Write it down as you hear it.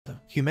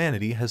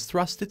Humanity has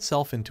thrust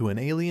itself into an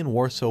alien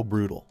war so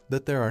brutal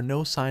that there are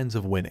no signs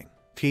of winning.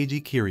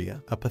 Keiji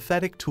Kiriya, a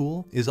pathetic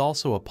tool, is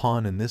also a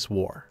pawn in this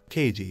war.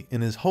 Keiji,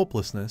 in his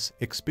hopelessness,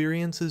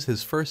 experiences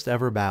his first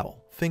ever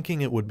battle,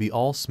 thinking it would be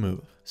all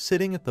smooth.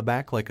 Sitting at the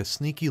back like a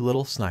sneaky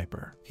little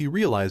sniper, he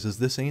realizes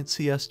this ain't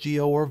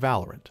CSGO or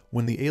Valorant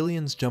when the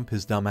aliens jump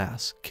his dumb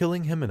ass,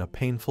 killing him in a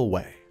painful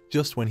way.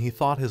 Just when he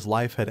thought his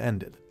life had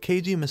ended,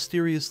 Keiji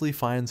mysteriously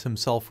finds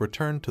himself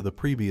returned to the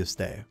previous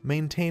day,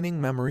 maintaining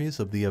memories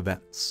of the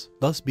events.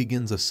 Thus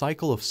begins a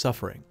cycle of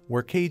suffering,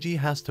 where Keiji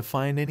has to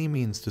find any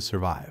means to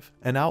survive,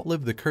 and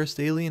outlive the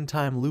cursed alien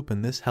time loop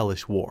in this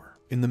hellish war.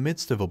 In the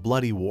midst of a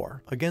bloody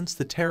war against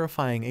the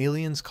terrifying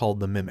aliens called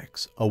the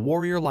Mimics, a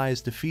warrior lies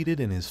defeated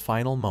in his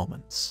final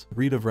moments.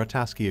 Rita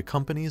Vrataski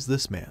accompanies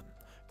this man,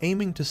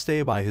 aiming to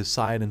stay by his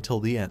side until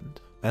the end.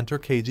 Enter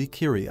Keiji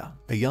Kiriya,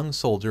 a young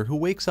soldier who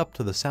wakes up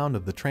to the sound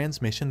of the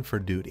transmission for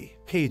duty.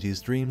 Keiji's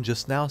dream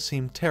just now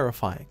seemed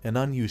terrifying and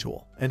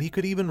unusual, and he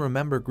could even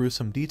remember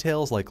gruesome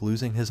details like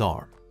losing his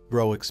arm.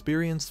 Bro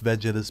experienced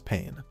Vegeta's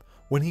pain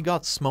when he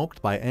got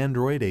smoked by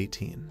Android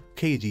 18.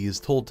 Keiji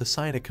is told to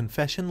sign a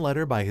confession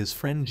letter by his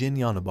friend Jin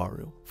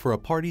Yonabaru for a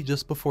party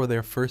just before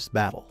their first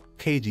battle.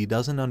 Keiji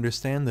doesn't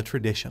understand the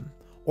tradition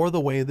or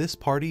the way this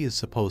party is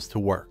supposed to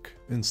work.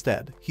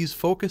 Instead, he's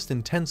focused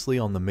intensely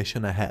on the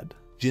mission ahead.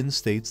 Jin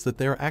states that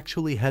they're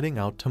actually heading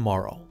out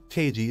tomorrow.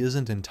 Keiji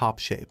isn't in top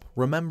shape,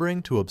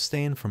 remembering to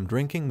abstain from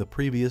drinking the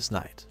previous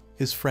night.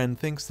 His friend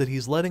thinks that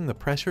he's letting the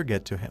pressure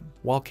get to him,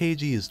 while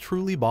Keiji is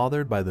truly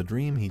bothered by the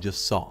dream he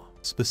just saw.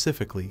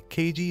 Specifically,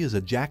 Keiji is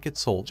a jacket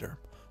soldier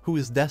who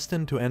is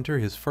destined to enter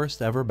his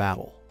first ever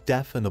battle.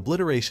 Death and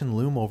obliteration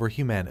loom over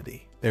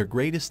humanity. Their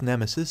greatest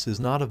nemesis is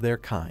not of their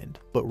kind,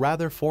 but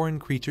rather foreign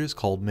creatures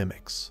called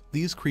mimics.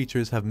 These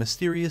creatures have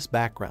mysterious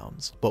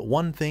backgrounds, but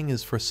one thing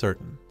is for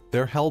certain.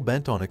 They're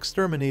hell-bent on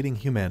exterminating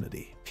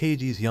humanity.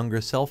 Keiji's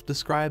younger self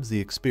describes the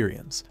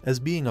experience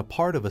as being a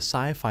part of a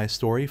sci-fi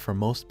story for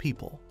most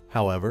people.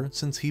 However,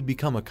 since he'd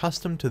become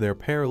accustomed to their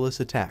perilous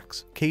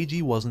attacks,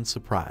 Keiji wasn't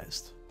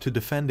surprised. To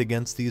defend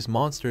against these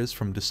monsters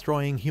from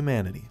destroying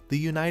humanity, the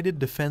United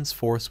Defense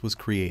Force was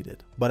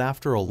created. But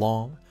after a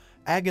long,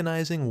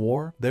 agonizing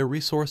war, their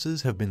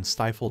resources have been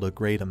stifled a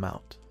great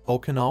amount.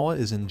 Okinawa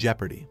is in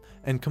jeopardy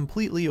and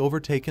completely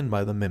overtaken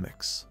by the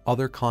mimics.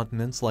 Other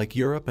continents like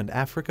Europe and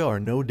Africa are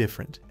no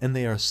different, and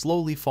they are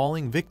slowly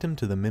falling victim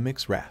to the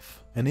mimics'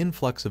 wrath. An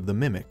influx of the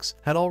mimics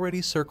had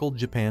already circled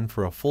Japan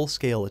for a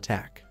full-scale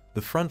attack.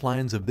 The front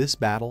lines of this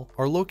battle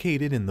are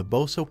located in the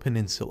Boso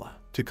Peninsula.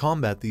 To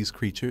combat these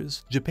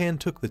creatures, Japan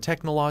took the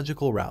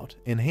technological route,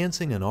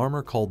 enhancing an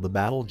armor called the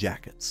battle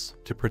jackets.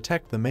 To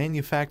protect the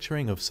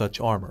manufacturing of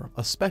such armor,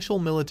 a special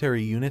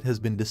military unit has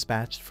been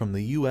dispatched from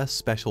the US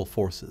Special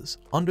Forces,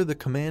 under the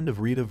command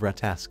of Rita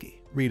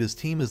Vrataski. Rita's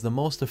team is the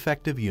most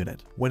effective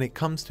unit when it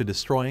comes to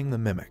destroying the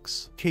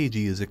mimics.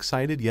 Keiji is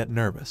excited yet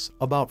nervous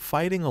about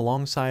fighting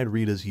alongside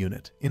Rita's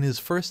unit in his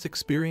first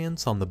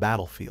experience on the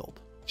battlefield.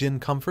 Jin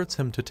comforts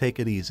him to take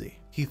it easy.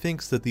 He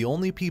thinks that the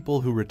only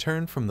people who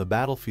return from the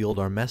battlefield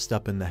are messed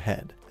up in the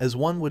head, as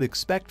one would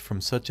expect from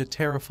such a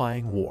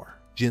terrifying war.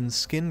 Jin's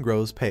skin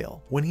grows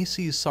pale when he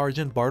sees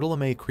Sergeant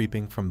Bartolome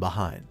creeping from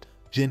behind.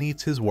 Jin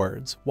eats his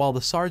words, while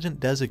the sergeant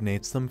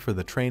designates them for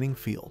the training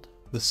field.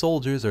 The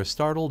soldiers are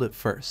startled at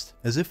first,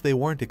 as if they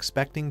weren't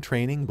expecting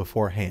training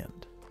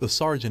beforehand. The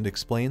sergeant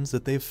explains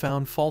that they've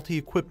found faulty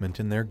equipment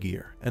in their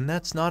gear, and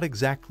that's not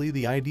exactly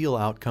the ideal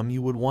outcome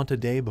you would want a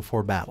day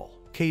before battle.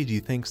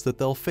 Keiji thinks that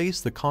they'll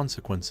face the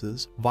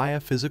consequences via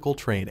physical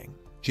training.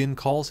 Jin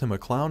calls him a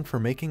clown for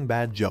making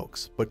bad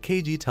jokes, but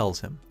Keiji tells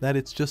him that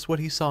it's just what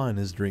he saw in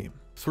his dream.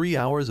 3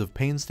 hours of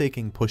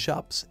painstaking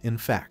push-ups, in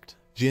fact.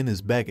 Jin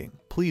is begging,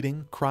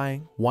 pleading,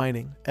 crying,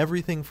 whining,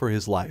 everything for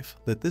his life,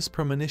 that this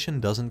premonition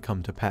doesn't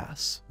come to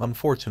pass.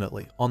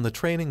 Unfortunately, on the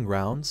training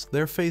grounds,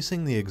 they're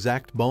facing the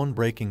exact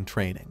bone-breaking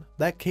training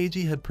that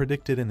Keiji had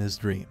predicted in his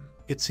dream.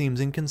 It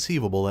seems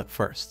inconceivable at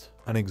first.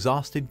 An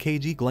exhausted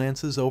Keiji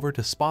glances over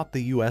to spot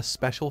the US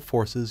Special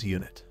Forces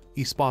unit.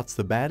 He spots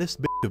the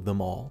baddest bitch of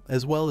them all,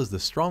 as well as the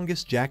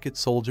strongest jacket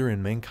soldier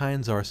in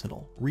mankind's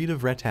arsenal, Rita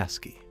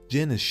Vrataski.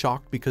 Jin is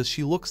shocked because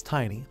she looks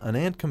tiny, an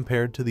ant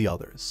compared to the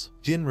others.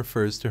 Jin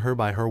refers to her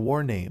by her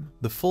war name,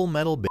 the Full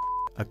Metal bitch,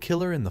 a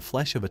killer in the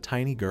flesh of a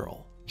tiny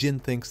girl. Jin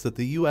thinks that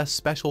the US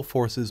Special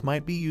Forces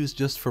might be used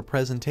just for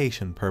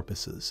presentation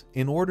purposes,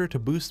 in order to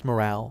boost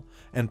morale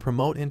and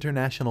promote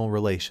international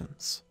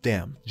relations.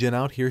 Damn, Jin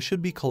out here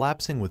should be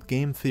collapsing with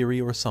game theory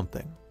or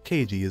something.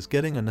 Keiji is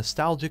getting a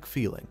nostalgic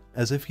feeling,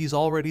 as if he's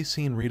already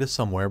seen Rita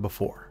somewhere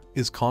before.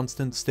 His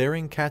constant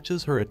staring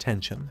catches her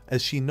attention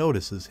as she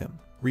notices him.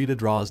 Rita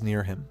draws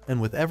near him, and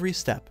with every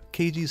step,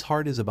 Keiji's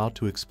heart is about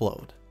to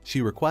explode.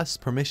 She requests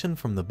permission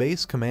from the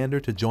base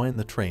commander to join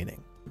the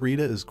training.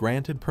 Rita is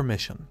granted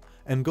permission,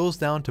 and goes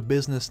down to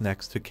business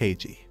next to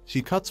Keiji.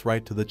 She cuts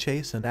right to the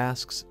chase and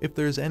asks if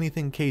there's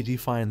anything Keiji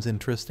finds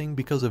interesting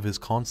because of his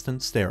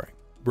constant staring.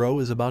 Bro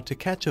is about to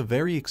catch a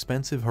very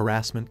expensive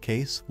harassment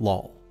case,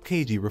 lol.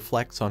 Keiji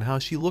reflects on how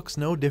she looks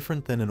no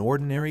different than an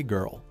ordinary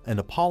girl and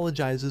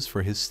apologizes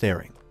for his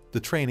staring. The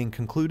training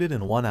concluded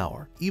in 1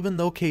 hour, even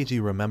though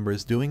Keiji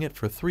remembers doing it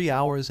for 3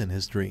 hours in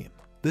his dream.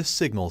 This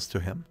signals to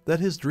him that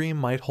his dream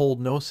might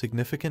hold no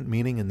significant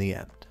meaning in the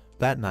end.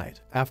 That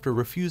night, after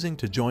refusing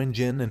to join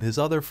Jin and his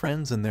other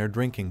friends in their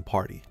drinking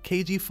party,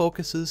 Keiji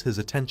focuses his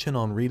attention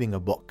on reading a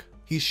book.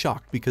 He's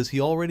shocked because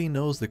he already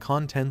knows the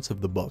contents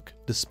of the book,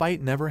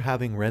 despite never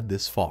having read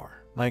this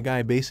far. My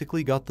guy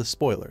basically got the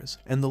spoilers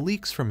and the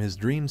leaks from his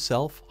dream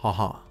self,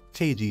 haha.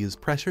 Keiji is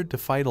pressured to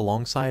fight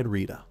alongside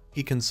Rita.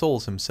 He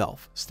consoles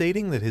himself,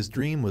 stating that his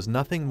dream was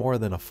nothing more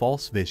than a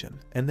false vision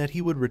and that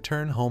he would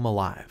return home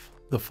alive.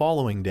 The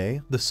following day,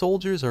 the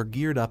soldiers are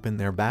geared up in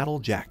their battle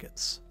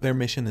jackets. Their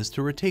mission is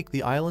to retake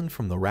the island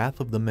from the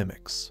wrath of the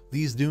mimics.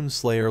 These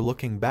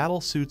Doomslayer-looking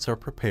battle suits are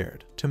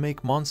prepared to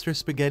make monster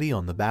spaghetti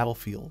on the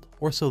battlefield,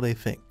 or so they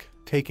think.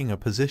 Taking a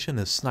position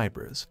as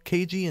snipers,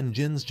 Keiji and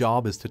Jin's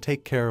job is to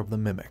take care of the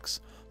mimics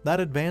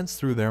that advance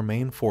through their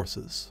main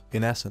forces.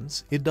 In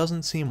essence, it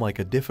doesn't seem like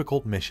a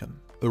difficult mission.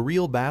 The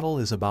real battle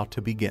is about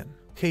to begin.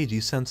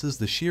 Keiji senses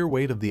the sheer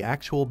weight of the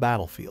actual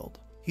battlefield.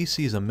 He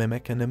sees a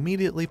mimic and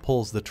immediately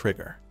pulls the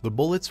trigger. The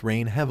bullets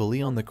rain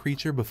heavily on the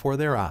creature before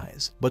their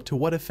eyes, but to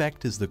what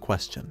effect is the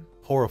question.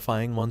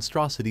 Horrifying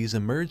monstrosities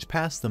emerge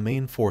past the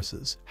main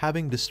forces,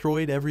 having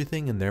destroyed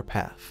everything in their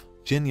path.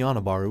 Jin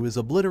Yanobaru is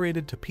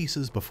obliterated to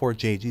pieces before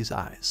Keiji's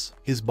eyes.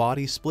 His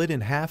body split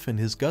in half and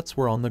his guts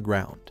were on the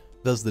ground.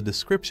 Does the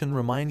description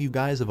remind you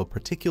guys of a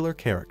particular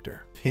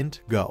character?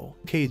 Hint, go.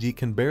 Keiji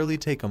can barely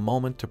take a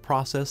moment to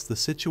process the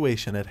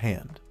situation at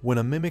hand when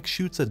a mimic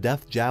shoots a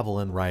death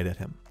javelin right at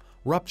him,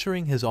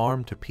 rupturing his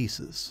arm to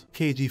pieces.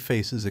 Keiji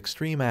faces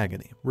extreme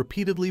agony,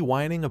 repeatedly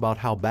whining about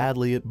how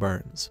badly it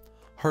burns,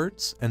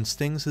 hurts, and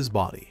stings his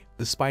body.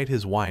 Despite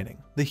his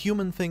whining, the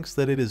human thinks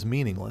that it is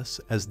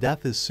meaningless as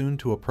death is soon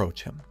to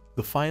approach him.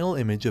 The final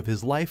image of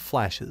his life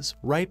flashes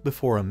right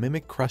before a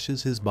mimic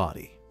crushes his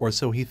body. Or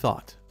so he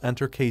thought.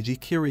 Enter Keiji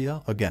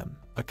Kiriya again,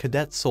 a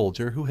cadet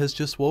soldier who has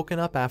just woken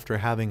up after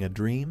having a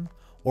dream.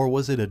 Or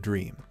was it a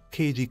dream?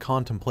 Keiji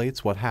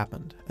contemplates what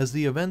happened as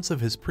the events of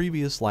his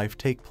previous life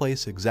take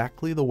place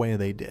exactly the way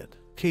they did.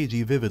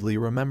 Keiji vividly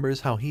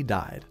remembers how he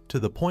died, to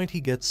the point he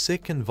gets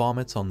sick and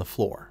vomits on the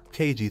floor.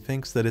 Keiji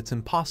thinks that it's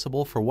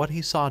impossible for what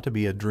he saw to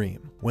be a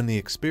dream, when the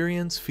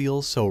experience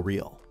feels so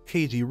real.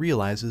 Keiji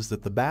realizes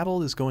that the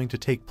battle is going to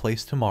take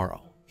place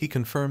tomorrow. He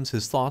confirms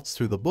his thoughts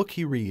through the book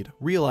he read,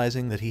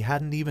 realizing that he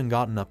hadn't even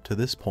gotten up to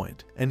this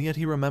point, and yet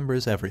he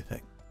remembers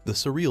everything. The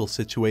surreal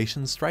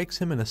situation strikes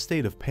him in a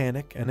state of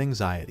panic and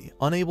anxiety,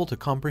 unable to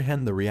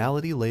comprehend the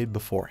reality laid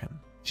before him.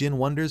 Jin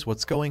wonders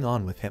what's going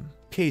on with him.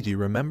 Keiji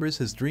remembers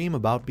his dream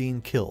about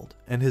being killed,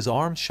 and his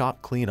arm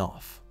shot clean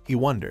off. He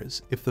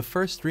wonders if the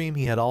first dream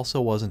he had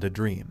also wasn't a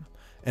dream,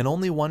 and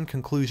only one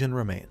conclusion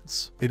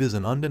remains. It is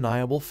an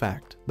undeniable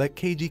fact that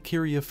Keiji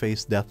Kiriya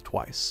faced death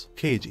twice.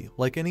 Keiji,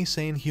 like any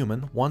sane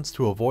human, wants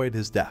to avoid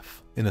his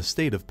death. In a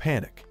state of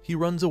panic, he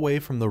runs away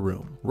from the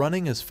room,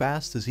 running as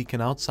fast as he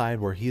can outside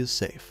where he is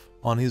safe.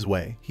 On his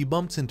way, he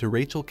bumps into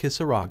Rachel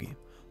Kisaragi,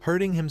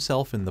 hurting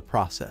himself in the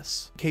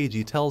process.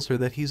 Keiji tells her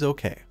that he's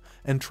okay,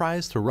 and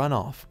tries to run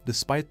off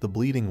despite the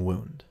bleeding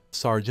wound.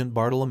 Sergeant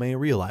Bartolome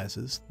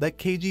realizes that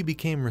Keiji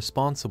became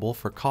responsible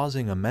for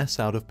causing a mess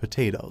out of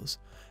potatoes,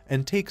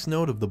 and takes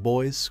note of the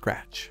boy's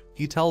scratch.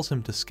 He tells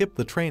him to skip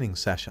the training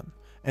session,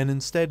 and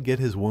instead get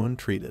his wound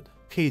treated.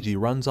 Keiji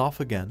runs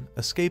off again,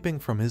 escaping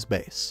from his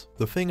base.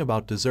 The thing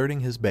about deserting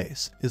his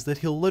base is that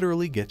he'll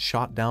literally get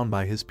shot down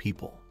by his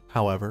people.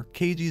 However,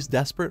 Keiji's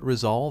desperate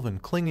resolve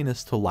and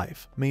clinginess to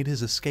life made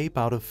his escape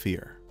out of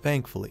fear.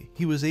 Thankfully,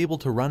 he was able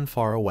to run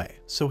far away,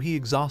 so he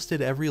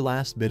exhausted every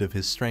last bit of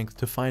his strength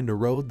to find a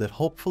road that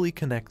hopefully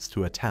connects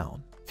to a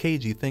town.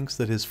 Keiji thinks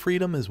that his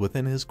freedom is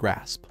within his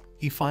grasp.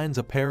 He finds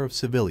a pair of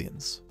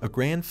civilians, a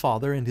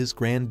grandfather and his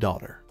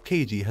granddaughter.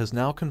 Keiji has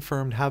now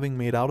confirmed having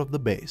made out of the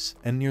base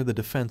and near the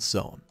defense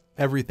zone.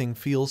 Everything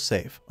feels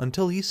safe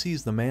until he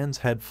sees the man's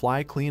head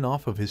fly clean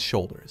off of his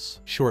shoulders.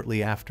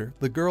 Shortly after,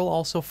 the girl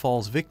also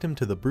falls victim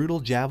to the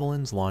brutal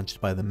javelins launched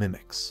by the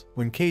mimics.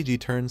 When Keiji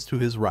turns to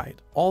his right,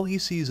 all he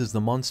sees is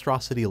the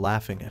monstrosity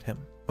laughing at him.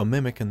 A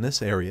mimic in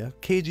this area,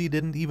 Keiji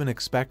didn't even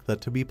expect that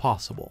to be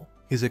possible.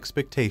 His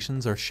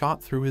expectations are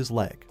shot through his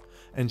leg,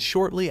 and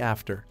shortly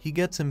after, he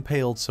gets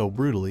impaled so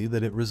brutally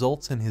that it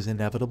results in his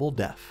inevitable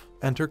death.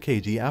 Enter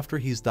Keiji after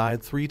he's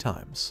died 3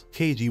 times.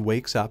 Keiji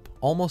wakes up,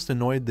 almost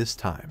annoyed this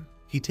time.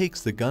 He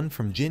takes the gun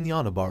from Jin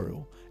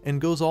Yanobaru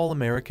and goes all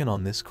American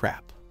on this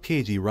crap.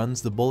 Keiji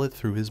runs the bullet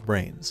through his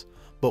brains.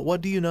 But what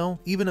do you know?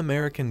 Even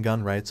American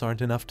gun rights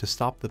aren't enough to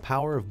stop the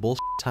power of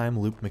bullshit time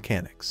loop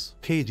mechanics.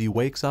 Keiji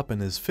wakes up in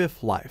his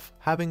 5th life,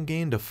 having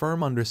gained a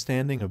firm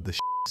understanding of the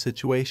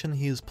situation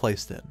he is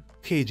placed in.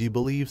 Keiji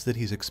believes that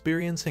he's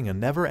experiencing a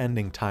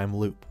never-ending time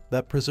loop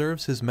that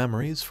preserves his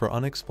memories for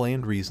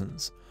unexplained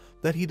reasons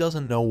that he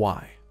doesn't know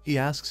why. He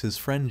asks his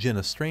friend Jin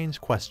a strange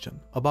question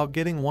about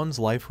getting one's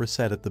life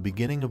reset at the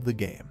beginning of the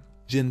game.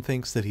 Jin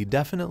thinks that he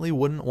definitely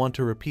wouldn't want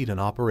to repeat an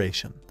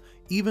operation,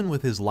 even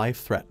with his life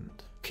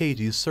threatened.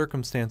 Keiji's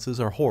circumstances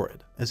are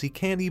horrid, as he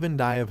can't even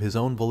die of his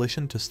own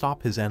volition to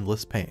stop his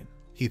endless pain.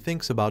 He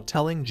thinks about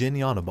telling Jin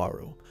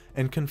Yanobaru,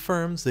 and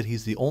confirms that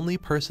he's the only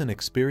person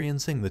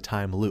experiencing the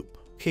time loop.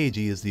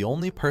 Keiji is the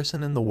only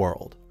person in the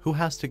world who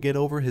has to get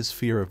over his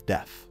fear of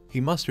death.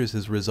 He musters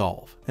his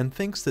resolve and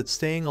thinks that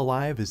staying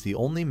alive is the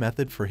only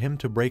method for him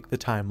to break the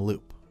time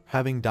loop.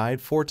 Having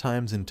died 4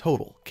 times in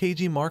total,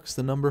 Keiji marks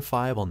the number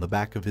 5 on the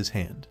back of his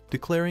hand,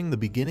 declaring the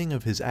beginning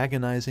of his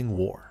agonizing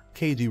war.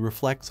 Keiji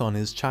reflects on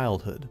his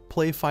childhood,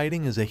 play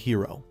fighting as a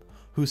hero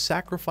who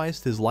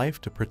sacrificed his life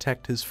to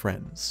protect his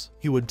friends.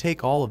 He would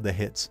take all of the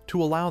hits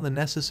to allow the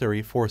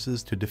necessary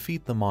forces to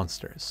defeat the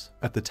monsters.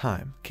 At the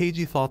time,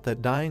 Keiji thought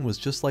that dying was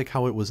just like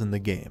how it was in the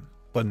game.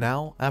 But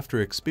now,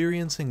 after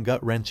experiencing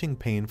gut-wrenching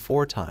pain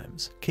 4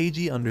 times,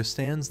 Keiji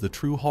understands the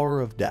true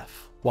horror of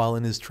death. While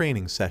in his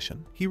training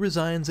session, he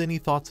resigns any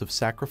thoughts of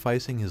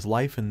sacrificing his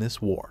life in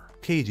this war.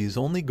 Keiji's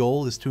only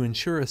goal is to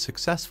ensure a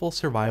successful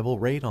survival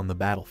rate on the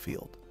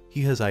battlefield.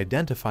 He has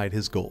identified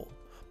his goal,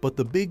 but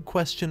the big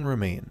question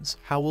remains,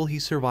 how will he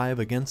survive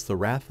against the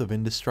wrath of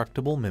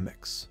indestructible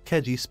mimics?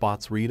 Keiji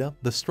spots Rita,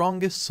 the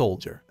strongest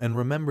soldier, and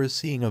remembers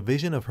seeing a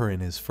vision of her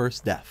in his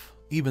first death.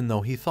 Even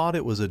though he thought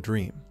it was a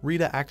dream,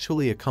 Rita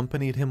actually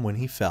accompanied him when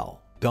he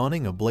fell.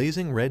 Donning a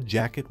blazing red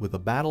jacket with a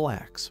battle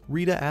axe,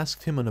 Rita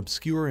asked him an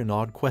obscure and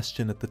odd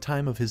question at the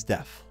time of his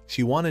death.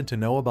 She wanted to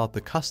know about the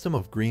custom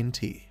of green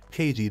tea.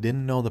 Keiji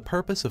didn't know the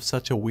purpose of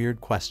such a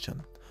weird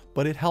question,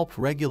 but it helped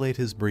regulate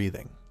his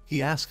breathing.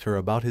 He asked her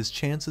about his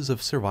chances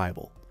of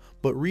survival,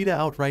 but Rita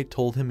outright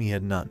told him he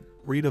had none.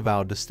 Rita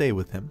vowed to stay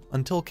with him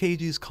until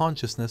Keiji's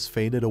consciousness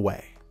faded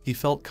away. He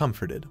felt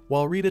comforted,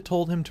 while Rita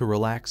told him to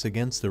relax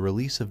against the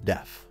release of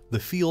death. The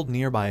field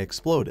nearby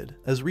exploded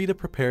as Rita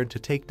prepared to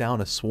take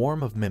down a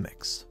swarm of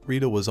mimics.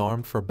 Rita was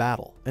armed for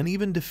battle, and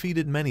even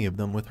defeated many of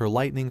them with her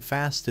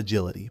lightning-fast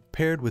agility,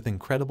 paired with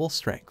incredible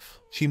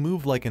strength. She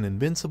moved like an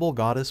invincible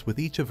goddess with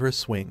each of her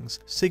swings,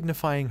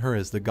 signifying her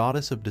as the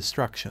goddess of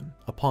destruction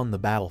upon the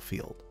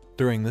battlefield.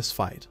 During this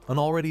fight, an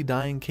already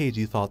dying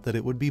Keiji thought that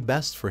it would be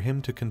best for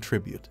him to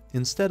contribute,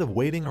 instead of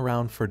waiting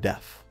around for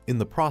death. In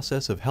the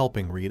process of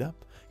helping Rita,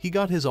 he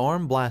got his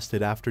arm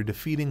blasted after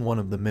defeating one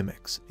of the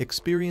mimics,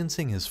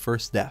 experiencing his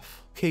first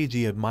death.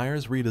 Keiji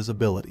admires Rita's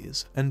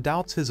abilities and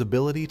doubts his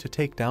ability to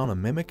take down a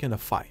mimic in a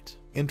fight.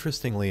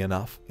 Interestingly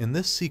enough, in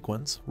this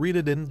sequence,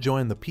 Rita didn't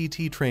join the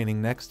PT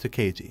training next to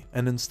Keiji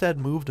and instead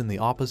moved in the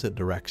opposite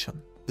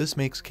direction. This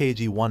makes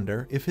Keiji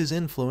wonder if his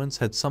influence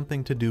had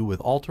something to do with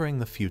altering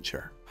the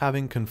future.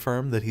 Having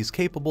confirmed that he's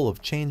capable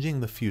of changing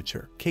the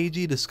future,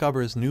 Keiji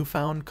discovers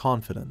newfound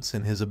confidence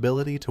in his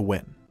ability to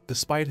win.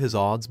 Despite his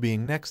odds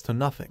being next to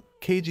nothing,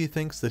 Keiji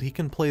thinks that he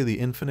can play the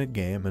infinite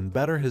game and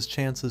better his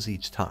chances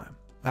each time.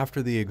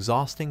 After the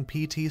exhausting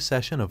PT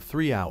session of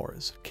 3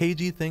 hours,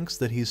 Keiji thinks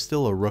that he's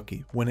still a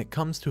rookie when it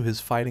comes to his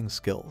fighting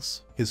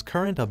skills. His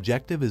current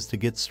objective is to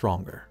get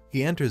stronger.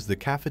 He enters the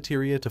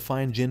cafeteria to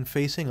find Jin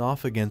facing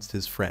off against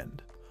his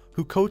friend,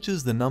 who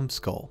coaches the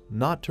numbskull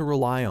not to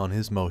rely on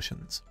his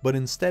motions, but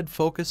instead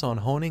focus on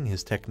honing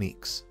his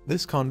techniques.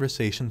 This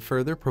conversation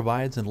further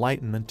provides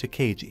enlightenment to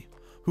Keiji,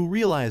 who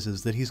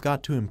realizes that he's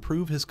got to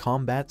improve his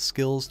combat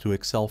skills to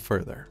excel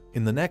further.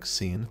 In the next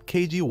scene,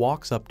 Keiji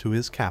walks up to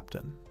his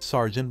captain.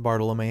 Sergeant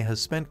Bartolome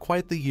has spent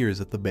quite the years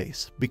at the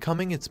base,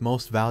 becoming its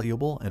most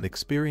valuable and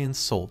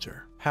experienced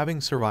soldier. Having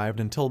survived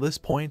until this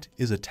point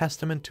is a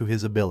testament to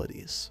his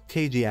abilities.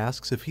 Keiji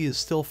asks if he is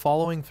still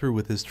following through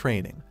with his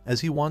training,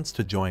 as he wants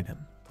to join him.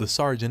 The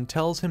sergeant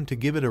tells him to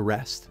give it a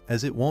rest,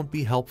 as it won't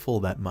be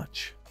helpful that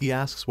much. He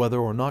asks whether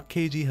or not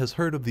Keiji has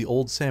heard of the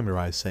old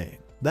samurai saying,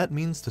 "That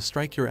means to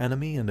strike your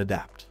enemy and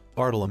adapt."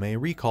 Bartolome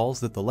recalls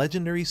that the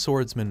legendary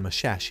swordsman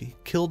Musashi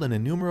killed an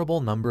innumerable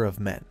number of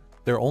men.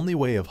 Their only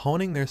way of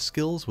honing their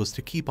skills was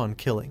to keep on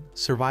killing,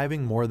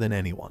 surviving more than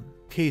anyone.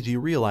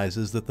 Keiji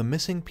realizes that the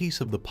missing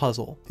piece of the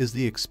puzzle is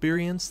the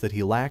experience that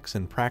he lacks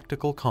in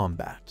practical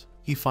combat.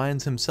 He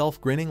finds himself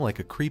grinning like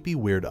a creepy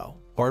weirdo.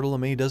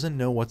 Bartolome doesn't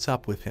know what's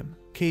up with him.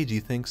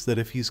 Keiji thinks that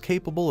if he's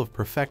capable of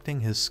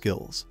perfecting his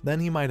skills, then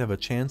he might have a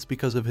chance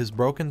because of his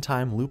broken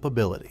time loop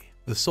ability.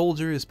 The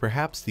soldier is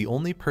perhaps the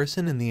only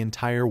person in the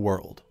entire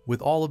world,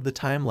 with all of the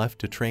time left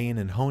to train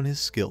and hone his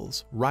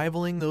skills,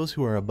 rivaling those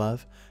who are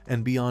above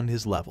and beyond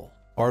his level.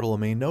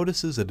 Bartolome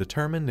notices a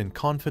determined and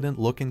confident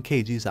look in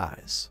Keiji's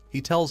eyes. He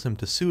tells him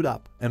to suit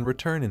up and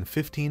return in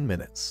 15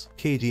 minutes.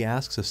 Keiji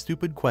asks a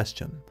stupid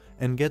question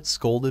and gets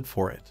scolded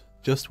for it.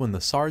 Just when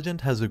the sergeant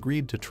has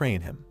agreed to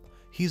train him,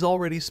 he's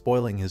already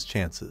spoiling his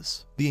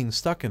chances. Being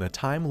stuck in a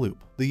time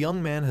loop, the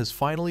young man has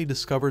finally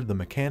discovered the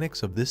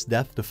mechanics of this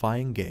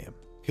death-defying game.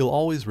 He'll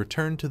always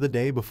return to the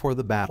day before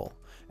the battle,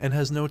 and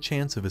has no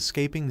chance of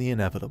escaping the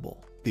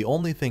inevitable. The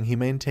only thing he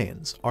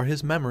maintains are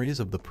his memories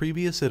of the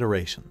previous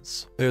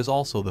iterations. There's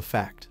also the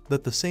fact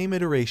that the same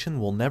iteration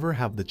will never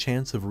have the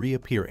chance of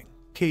reappearing.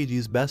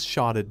 Keiji's best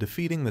shot at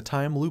defeating the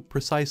time loop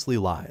precisely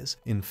lies,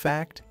 in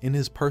fact, in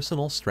his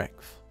personal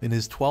strength. In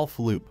his 12th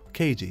loop,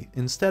 Keiji,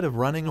 instead of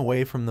running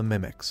away from the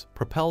mimics,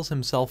 propels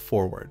himself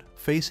forward,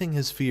 facing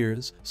his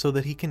fears so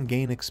that he can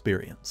gain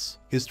experience.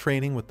 His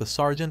training with the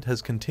sergeant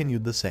has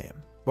continued the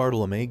same.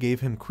 Bartolome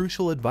gave him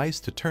crucial advice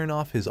to turn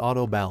off his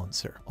auto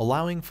balancer,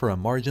 allowing for a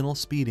marginal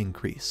speed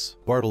increase.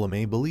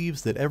 Bartolome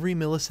believes that every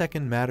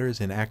millisecond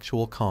matters in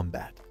actual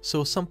combat,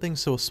 so something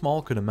so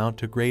small could amount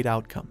to great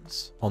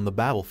outcomes. On the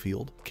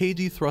battlefield,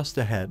 Keiji thrust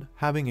ahead,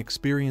 having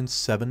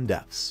experienced 7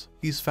 deaths.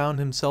 He's found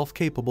himself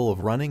capable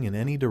of running in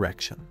any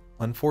direction.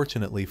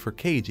 Unfortunately for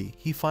Keiji,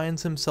 he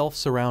finds himself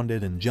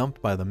surrounded and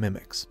jumped by the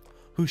mimics,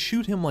 who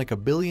shoot him like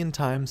 1,000,000,000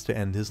 times to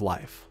end his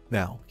life.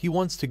 Now, he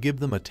wants to give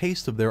them a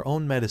taste of their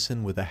own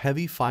medicine with a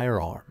heavy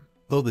firearm.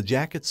 Though the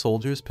jacket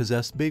soldiers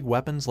possessed big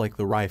weapons like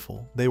the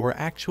rifle, they were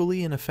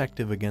actually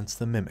ineffective against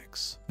the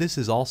mimics. This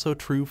is also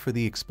true for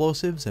the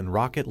explosives and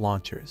rocket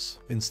launchers.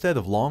 Instead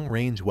of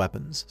long-range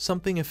weapons,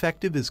 something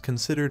effective is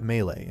considered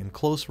melee and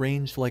close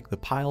range like the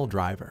pile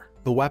driver.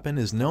 The weapon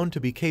is known to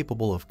be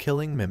capable of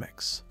killing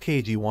mimics.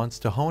 Keiji wants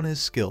to hone his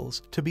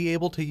skills to be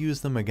able to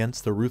use them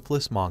against the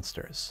ruthless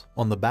monsters.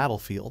 On the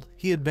battlefield,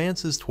 he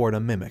advances toward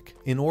a mimic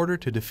in order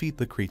to defeat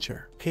the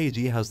creature.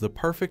 Keiji has the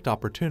perfect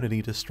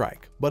opportunity to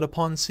strike, but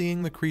upon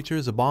seeing the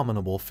creature's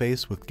abominable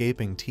face with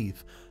gaping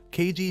teeth,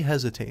 Keiji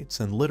hesitates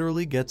and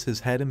literally gets his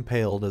head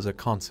impaled as a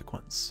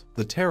consequence.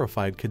 The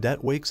terrified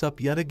cadet wakes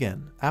up yet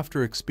again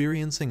after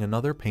experiencing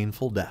another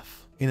painful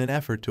death. In an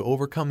effort to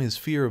overcome his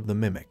fear of the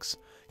mimics,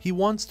 he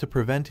wants to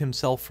prevent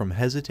himself from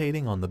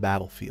hesitating on the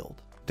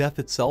battlefield. Death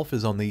itself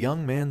is on the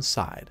young man's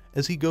side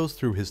as he goes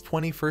through his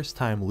 21st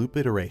time loop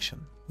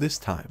iteration. This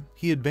time,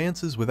 he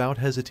advances without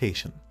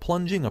hesitation,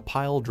 plunging a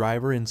pile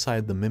driver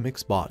inside the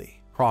mimic's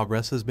body.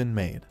 Progress has been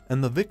made,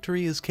 and the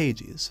victory is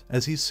Keiji's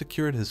as he's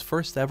secured his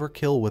first ever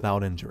kill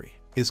without injury.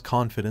 His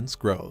confidence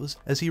grows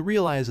as he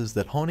realizes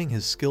that honing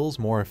his skills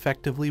more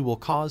effectively will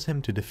cause him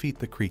to defeat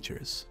the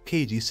creatures.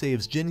 Keiji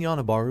saves Jin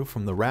Yanabaru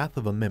from the wrath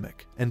of a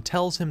mimic and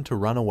tells him to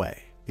run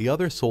away. The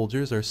other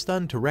soldiers are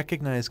stunned to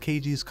recognize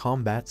Keiji's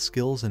combat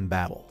skills in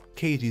battle.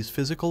 Keiji's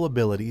physical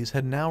abilities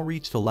had now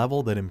reached a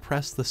level that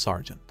impressed the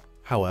sergeant.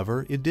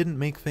 However, it didn't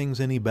make things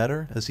any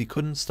better as he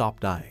couldn't stop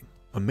dying.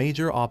 A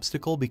major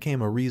obstacle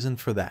became a reason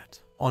for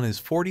that. On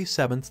his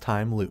 47th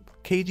time loop,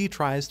 Keiji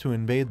tries to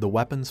invade the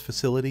weapons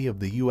facility of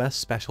the US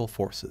Special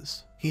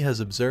Forces. He has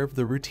observed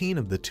the routine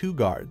of the 2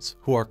 guards,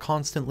 who are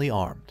constantly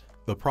armed.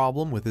 The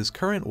problem with his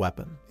current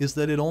weapon is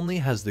that it only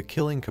has the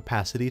killing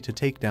capacity to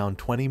take down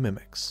 20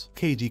 mimics.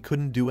 Keiji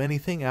couldn't do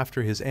anything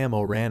after his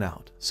ammo ran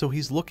out, so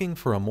he's looking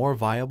for a more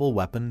viable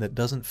weapon that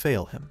doesn't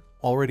fail him.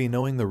 Already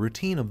knowing the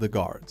routine of the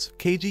guards,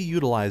 Keiji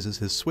utilizes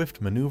his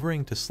swift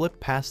maneuvering to slip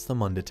past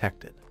them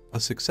undetected. A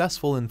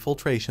successful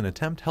infiltration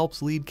attempt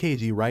helps lead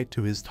Keiji right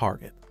to his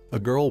target. A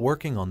girl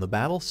working on the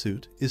battle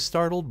suit is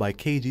startled by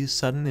Keiji's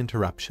sudden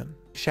interruption.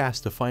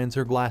 Shasta finds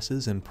her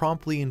glasses and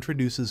promptly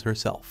introduces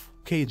herself.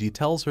 Keiji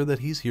tells her that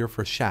he's here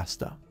for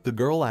Shasta. The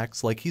girl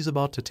acts like he's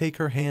about to take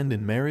her hand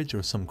in marriage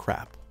or some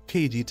crap.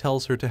 Keiji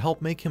tells her to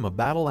help make him a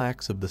battle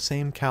axe of the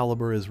same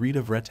caliber as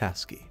Rita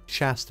Vretaski.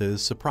 Shasta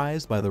is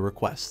surprised by the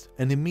request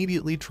and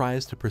immediately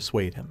tries to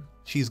persuade him.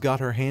 She's got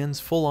her hands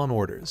full on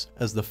orders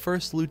as the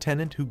first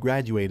lieutenant who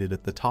graduated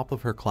at the top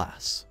of her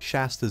class.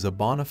 Shasta's a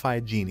bona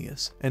fide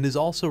genius and is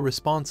also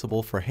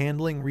responsible for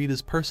handling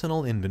Rita's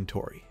personal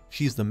inventory.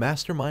 She's the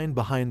mastermind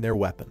behind their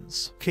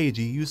weapons.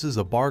 Keiji uses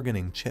a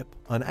bargaining chip,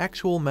 an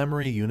actual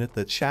memory unit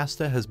that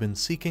Shasta has been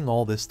seeking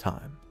all this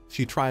time.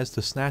 She tries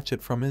to snatch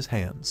it from his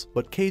hands,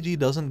 but Keiji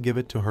doesn't give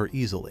it to her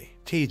easily.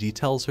 Keiji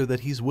tells her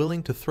that he's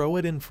willing to throw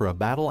it in for a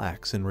battle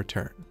axe in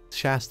return.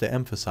 Shasta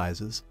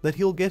emphasizes that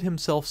he'll get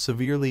himself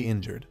severely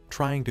injured,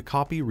 trying to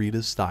copy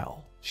Rita's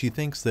style. She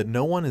thinks that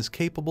no one is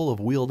capable of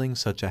wielding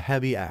such a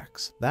heavy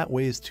axe that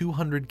weighs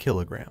 200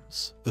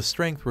 kilograms. The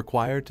strength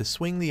required to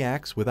swing the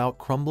axe without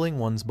crumbling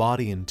one's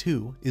body in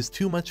two is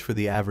too much for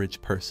the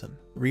average person.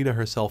 Rita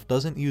herself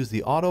doesn't use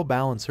the auto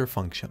balancer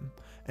function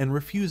and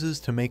refuses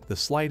to make the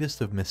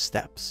slightest of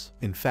missteps.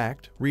 In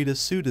fact, Rita's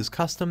suit is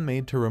custom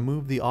made to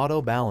remove the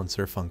auto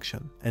balancer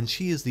function, and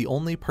she is the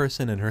only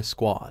person in her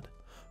squad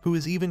who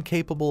is even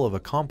capable of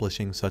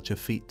accomplishing such a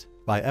feat.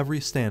 By every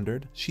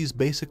standard, she's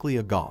basically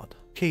a god.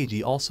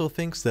 Keiji also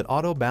thinks that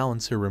auto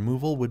balancer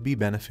removal would be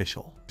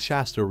beneficial.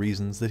 Shasta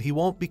reasons that he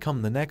won't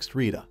become the next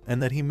Rita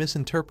and that he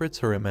misinterprets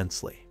her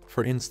immensely.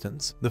 For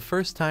instance, the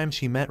first time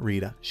she met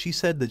Rita, she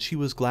said that she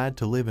was glad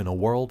to live in a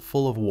world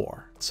full of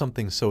war.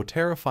 Something so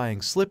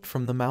terrifying slipped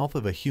from the mouth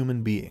of a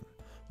human being,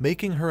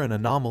 making her an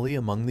anomaly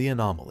among the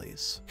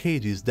anomalies.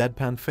 Keiji's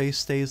deadpan face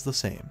stays the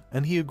same,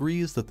 and he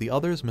agrees that the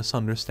others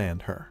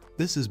misunderstand her.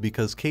 This is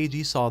because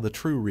Keiji saw the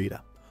true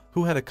Rita,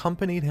 who had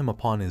accompanied him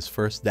upon his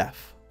first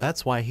death.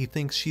 That's why he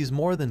thinks she's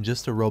more than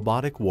just a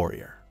robotic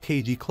warrior.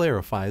 Keiji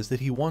clarifies that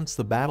he wants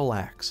the battle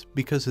axe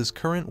because his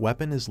current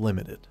weapon is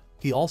limited.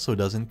 He also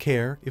doesn't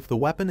care if the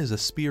weapon is a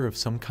spear of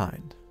some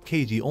kind.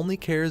 Keiji only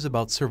cares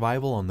about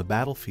survival on the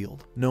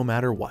battlefield, no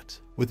matter what.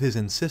 With his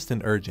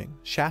insistent urging,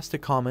 Shasta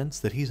comments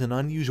that he's an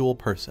unusual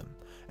person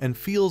and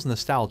feels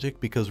nostalgic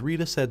because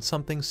Rita said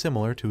something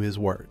similar to his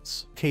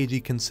words.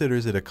 Keiji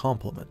considers it a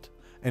compliment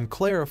and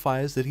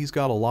clarifies that he's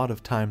got a lot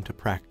of time to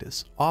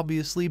practice,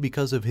 obviously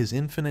because of his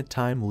infinite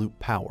time loop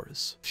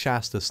powers.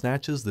 Shasta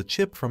snatches the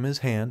chip from his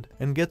hand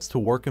and gets to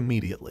work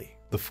immediately.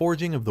 The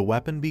forging of the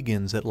weapon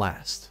begins at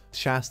last.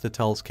 Shasta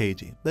tells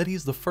Keiji that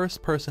he's the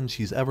first person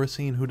she's ever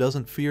seen who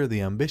doesn't fear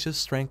the ambitious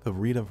strength of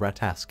Rita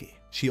Vrataski.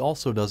 She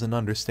also doesn't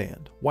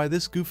understand why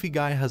this goofy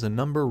guy has a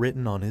number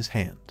written on his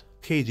hand.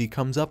 Keiji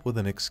comes up with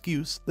an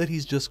excuse that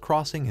he's just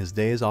crossing his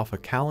days off a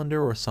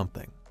calendar or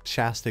something.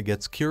 Shasta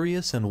gets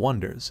curious and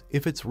wonders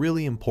if it's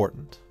really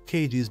important.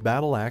 Keiji's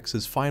battle axe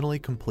is finally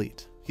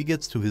complete. He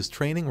gets to his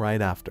training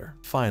right after.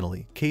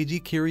 Finally,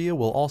 Keiji Kiriya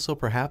will also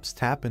perhaps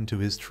tap into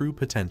his true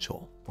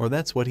potential. Or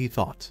that's what he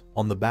thought.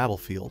 On the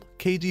battlefield,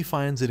 Keiji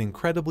finds it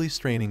incredibly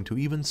straining to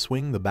even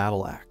swing the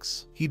battle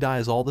axe. He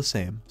dies all the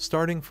same,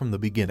 starting from the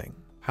beginning.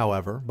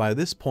 However, by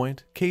this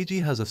point,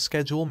 Keiji has a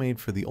schedule made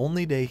for the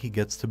only day he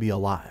gets to be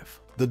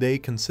alive. The day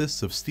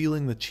consists of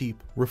stealing the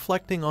cheap,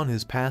 reflecting on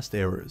his past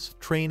errors,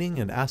 training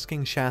and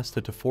asking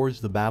Shasta to forge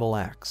the battle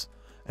axe,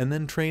 and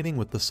then training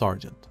with the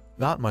sergeant.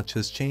 Not much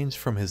has changed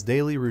from his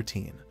daily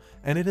routine,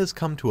 and it has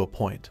come to a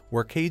point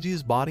where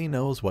Keiji's body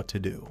knows what to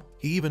do.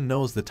 He even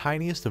knows the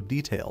tiniest of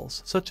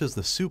details, such as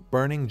the soup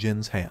burning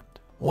Jin's hand.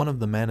 One of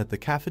the men at the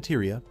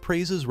cafeteria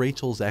praises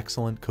Rachel's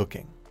excellent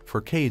cooking.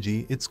 For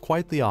Keiji, it's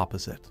quite the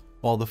opposite.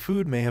 While the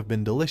food may have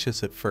been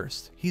delicious at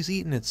first, he's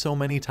eaten it so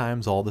many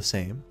times all the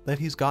same that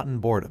he's gotten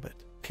bored of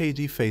it.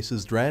 Keiji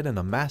faces dread and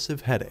a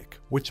massive headache,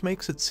 which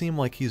makes it seem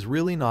like he's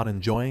really not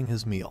enjoying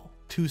his meal.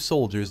 Two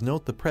soldiers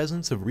note the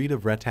presence of Rita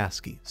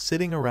Vrataski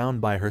sitting around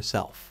by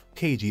herself.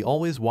 Keiji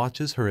always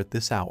watches her at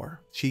this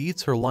hour. She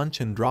eats her lunch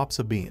and drops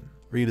a bean.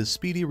 Rita's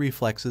speedy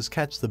reflexes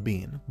catch the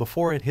bean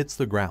before it hits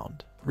the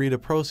ground. Rita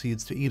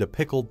proceeds to eat a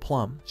pickled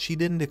plum. She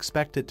didn't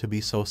expect it to be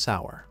so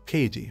sour.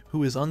 Keiji,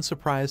 who is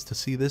unsurprised to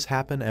see this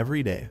happen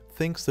every day,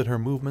 thinks that her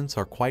movements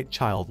are quite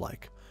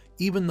childlike,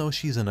 even though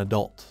she's an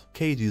adult.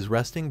 Keiji's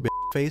resting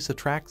face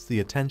attracts the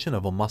attention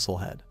of a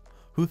musclehead,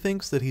 who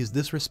thinks that he's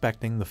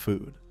disrespecting the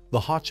food. The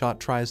hotshot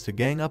tries to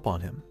gang up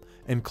on him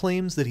and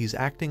claims that he's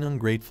acting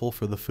ungrateful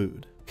for the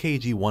food.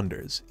 Keiji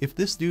wonders if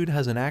this dude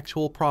has an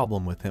actual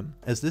problem with him,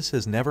 as this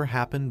has never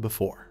happened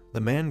before. The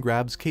man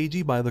grabs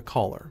Keiji by the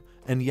collar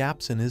and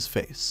yaps in his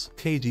face.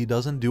 Keiji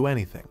doesn't do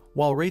anything,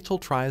 while Rachel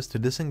tries to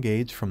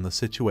disengage from the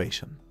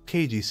situation.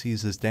 Keiji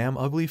sees his damn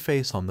ugly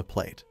face on the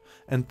plate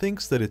and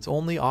thinks that it's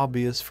only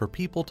obvious for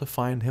people to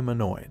find him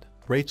annoyed.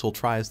 Rachel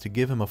tries to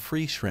give him a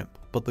free shrimp,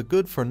 but the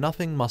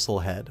good-for-nothing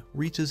musclehead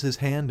reaches his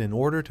hand in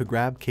order to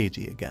grab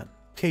Keiji again.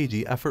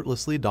 Keiji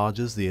effortlessly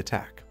dodges the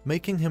attack,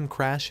 making him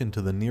crash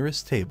into the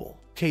nearest table.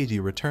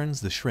 Keiji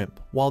returns the shrimp,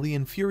 while the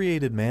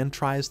infuriated man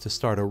tries to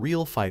start a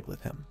real fight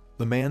with him.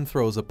 The man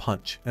throws a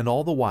punch, and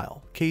all the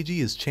while, Keiji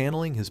is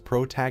channeling his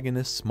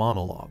protagonist's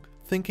monologue,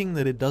 thinking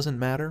that it doesn't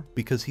matter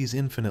because he's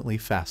infinitely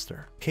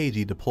faster.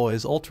 Keiji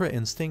deploys Ultra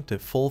Instinct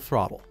at full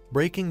throttle,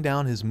 breaking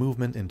down his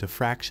movement into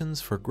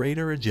fractions for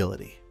greater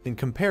agility. In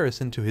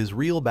comparison to his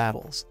real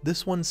battles,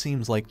 this one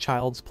seems like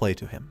child's play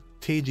to him.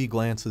 Keiji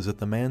glances at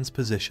the man's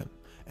position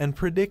and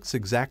predicts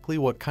exactly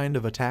what kind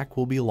of attack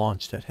will be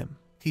launched at him.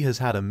 He has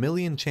had a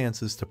million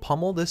chances to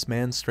pummel this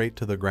man straight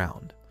to the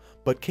ground,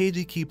 but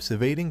Keiji keeps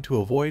evading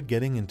to avoid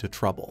getting into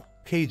trouble.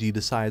 Keiji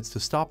decides to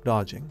stop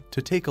dodging,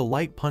 to take a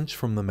light punch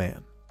from the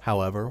man.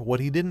 However, what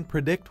he didn't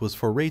predict was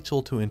for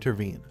Rachel to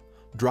intervene,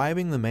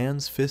 driving the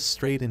man's fist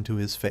straight into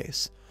his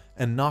face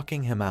and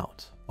knocking him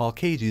out. While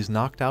Keiji's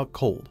knocked out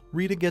cold,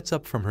 Rita gets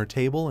up from her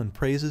table and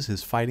praises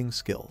his fighting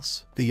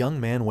skills. The young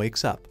man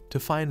wakes up to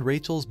find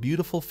Rachel's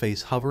beautiful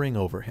face hovering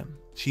over him.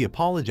 She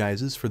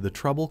apologizes for the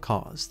trouble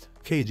caused.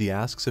 Keiji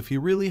asks if he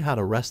really had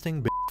a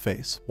resting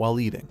face while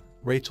eating.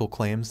 Rachel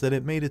claims that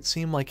it made it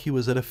seem like he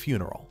was at a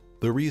funeral.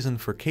 The reason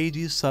for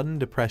Keiji's sudden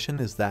depression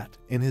is that,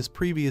 in his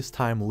previous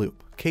time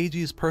loop,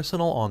 Keiji's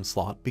personal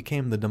onslaught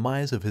became the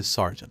demise of his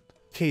sergeant.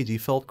 Keiji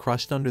felt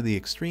crushed under the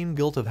extreme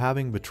guilt of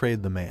having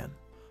betrayed the man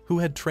who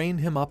had trained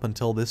him up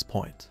until this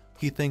point.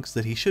 He thinks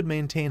that he should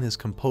maintain his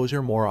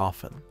composure more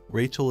often.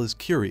 Rachel is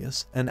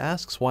curious and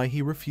asks why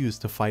he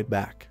refused to fight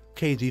back.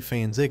 Keiji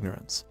feigns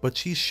ignorance, but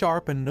she's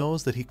sharp and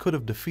knows that he could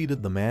have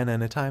defeated the man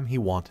anytime he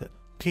wanted.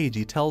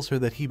 Keiji tells her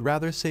that he'd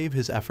rather save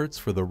his efforts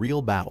for the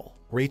real battle.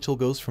 Rachel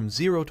goes from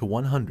 0 to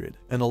 100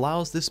 and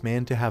allows this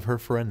man to have her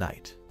for a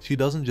night. She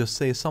doesn't just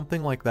say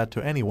something like that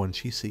to anyone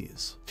she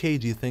sees.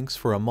 Keiji thinks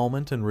for a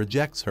moment and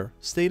rejects her,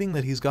 stating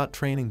that he's got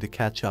training to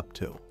catch up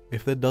to.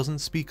 If that doesn't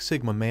speak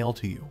Sigma male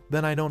to you,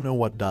 then I don't know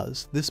what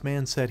does. This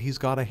man said he's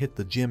gotta hit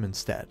the gym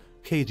instead.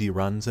 Keiji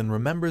runs and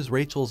remembers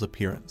Rachel's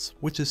appearance,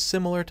 which is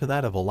similar to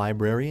that of a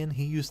librarian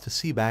he used to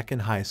see back in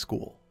high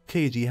school.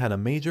 Keiji had a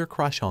major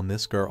crush on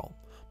this girl,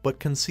 but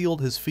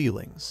concealed his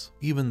feelings.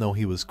 Even though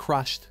he was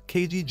crushed,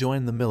 Keiji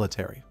joined the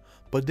military,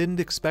 but didn't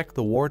expect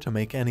the war to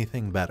make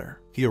anything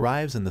better. He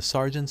arrives in the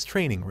sergeant's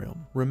training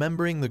room,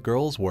 remembering the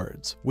girl's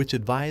words, which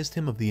advised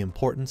him of the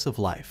importance of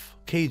life.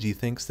 Keiji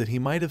thinks that he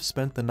might have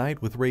spent the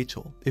night with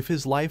Rachel if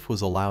his life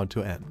was allowed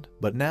to end,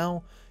 but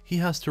now he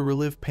has to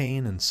relive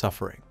pain and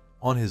suffering.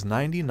 On his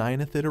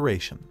 99th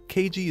iteration,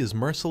 Keiji is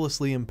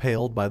mercilessly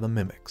impaled by the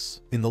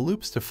mimics. In the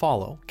loops to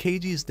follow,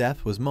 Keiji's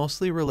death was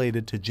mostly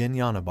related to Jin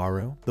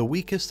Yanabaru, the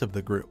weakest of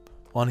the group.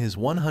 On his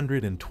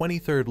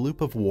 123rd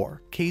loop of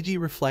war, Keiji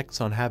reflects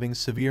on having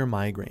severe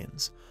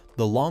migraines,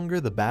 the longer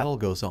the battle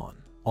goes on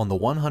the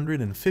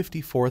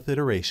 154th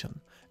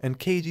iteration, and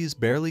Keiji's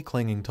barely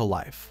clinging to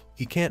life.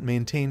 He can't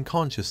maintain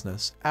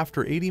consciousness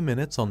after 80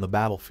 minutes on the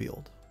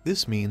battlefield.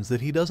 This means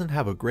that he doesn't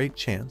have a great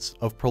chance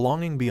of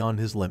prolonging beyond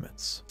his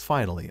limits.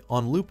 Finally,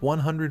 on loop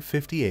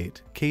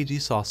 158, Keiji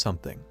saw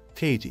something.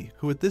 Keiji,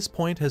 who at this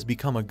point has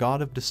become a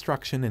god of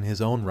destruction in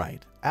his own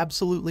right,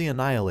 absolutely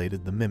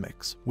annihilated the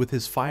mimics with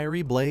his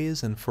fiery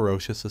blaze and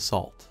ferocious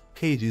assault.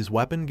 Keiji's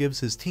weapon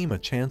gives his team a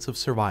chance of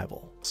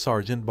survival.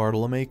 Sergeant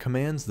Bartolome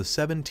commands the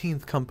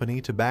 17th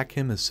Company to back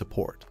him as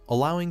support,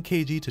 allowing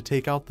Keiji to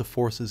take out the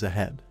forces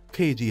ahead.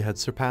 Keiji had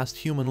surpassed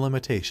human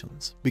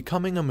limitations,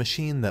 becoming a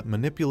machine that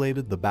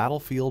manipulated the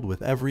battlefield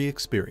with every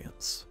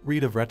experience.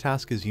 Rita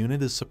Vretaska's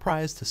unit is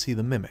surprised to see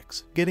the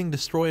mimics getting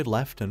destroyed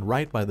left and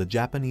right by the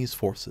Japanese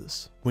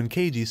forces. When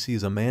Keiji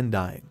sees a man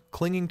dying,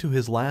 clinging to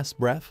his last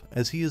breath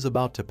as he is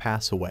about to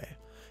pass away,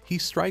 he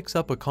strikes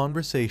up a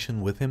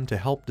conversation with him to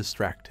help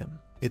distract him.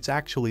 It's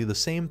actually the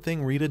same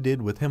thing Rita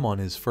did with him on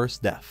his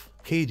first death.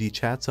 Keiji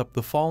chats up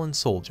the fallen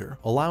soldier,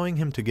 allowing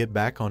him to get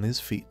back on his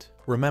feet.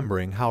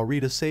 Remembering how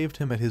Rita saved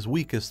him at his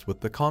weakest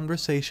with the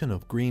conversation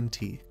of green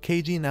tea,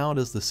 Keiji now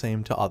does the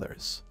same to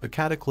others. A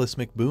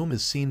cataclysmic boom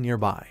is seen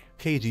nearby.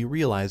 Keiji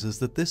realizes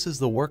that this is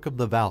the work of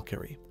the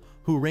Valkyrie,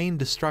 who rained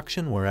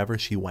destruction wherever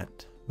she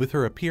went. With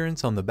her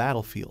appearance on the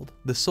battlefield,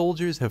 the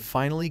soldiers have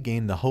finally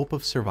gained the hope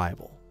of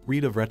survival.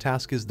 Rita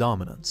Vretaska's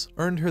dominance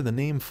earned her the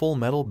name Full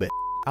Metal Bitch,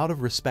 out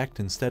of respect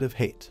instead of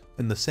hate.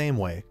 In the same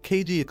way,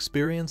 Keiji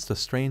experienced a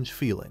strange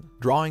feeling,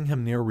 drawing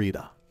him near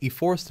Rita. He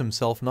forced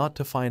himself not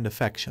to find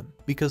affection,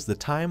 because the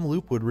time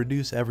loop would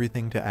reduce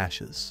everything to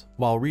ashes.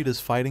 While Rita's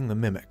fighting the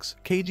mimics,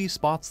 Keiji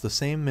spots the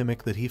same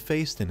mimic that he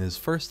faced in his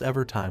first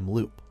ever time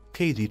loop.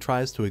 Keiji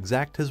tries to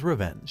exact his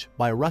revenge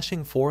by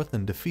rushing forth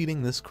and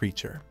defeating this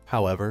creature.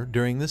 However,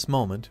 during this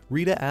moment,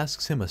 Rita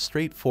asks him a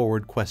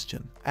straightforward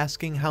question,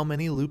 asking how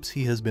many loops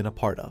he has been a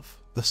part of.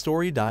 The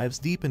story dives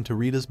deep into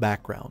Rita's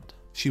background.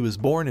 She was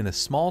born in a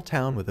small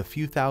town with a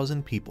few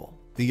thousand people.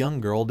 The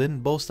young girl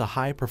didn't boast a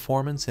high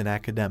performance in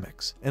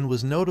academics and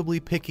was notably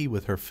picky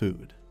with her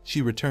food.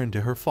 She returned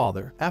to her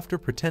father after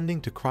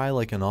pretending to cry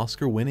like an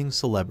Oscar-winning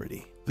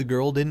celebrity. The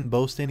girl didn't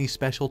boast any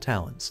special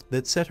talents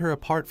that set her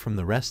apart from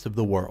the rest of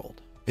the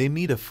world. They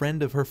meet a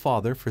friend of her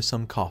father for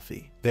some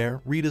coffee.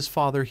 There, Rita's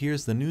father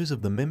hears the news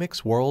of the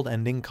mimics'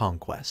 world-ending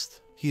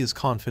conquest. He is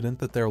confident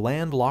that their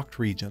landlocked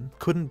region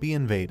couldn't be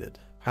invaded.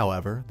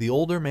 However, the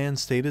older man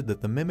stated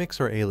that the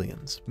mimics are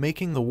aliens,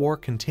 making the war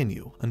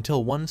continue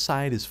until one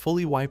side is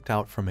fully wiped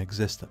out from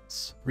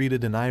existence. Rita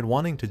denied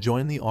wanting to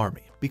join the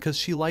army because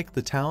she liked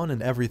the town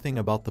and everything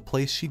about the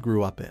place she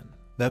grew up in.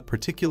 That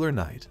particular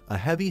night, a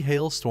heavy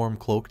hailstorm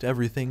cloaked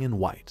everything in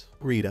white.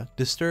 Rita,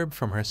 disturbed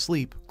from her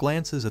sleep,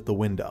 glances at the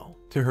window.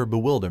 To her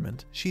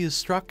bewilderment, she is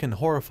struck and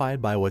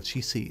horrified by what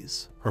she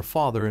sees. Her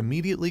father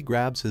immediately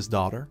grabs his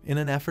daughter in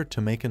an effort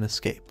to make an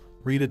escape.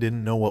 Rita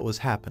didn't know what was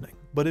happening,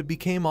 but it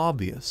became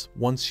obvious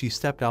once she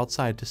stepped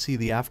outside to see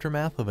the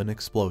aftermath of an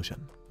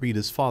explosion.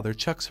 Rita's father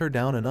chucks her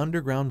down an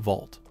underground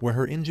vault, where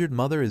her injured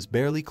mother is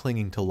barely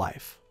clinging to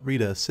life.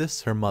 Rita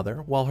assists her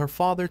mother while her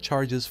father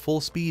charges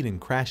full speed and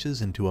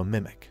crashes into a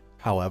mimic.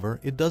 However,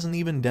 it doesn't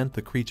even dent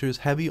the creature's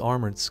heavy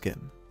armored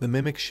skin. The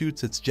mimic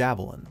shoots its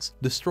javelins,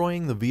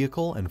 destroying the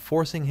vehicle and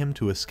forcing him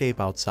to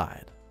escape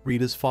outside.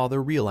 Rita's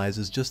father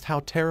realizes just how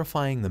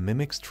terrifying the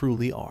mimics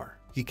truly are.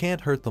 He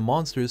can't hurt the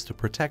monsters to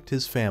protect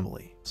his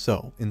family.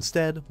 So,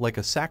 instead, like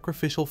a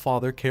sacrificial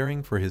father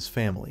caring for his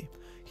family,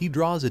 he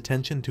draws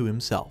attention to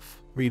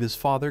himself. Rita's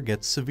father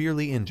gets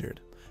severely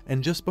injured,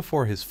 and just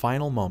before his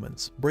final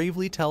moments,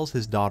 bravely tells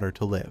his daughter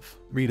to live.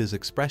 Rita's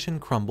expression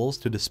crumbles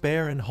to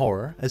despair and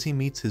horror as he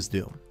meets his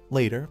doom.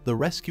 Later, the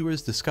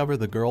rescuers discover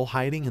the girl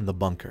hiding in the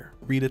bunker.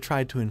 Rita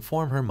tried to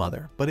inform her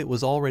mother, but it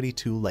was already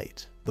too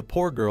late. The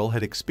poor girl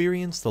had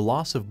experienced the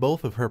loss of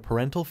both of her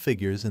parental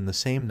figures in the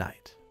same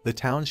night. The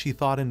town she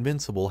thought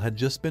invincible had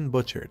just been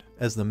butchered,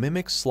 as the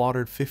mimics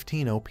slaughtered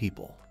 15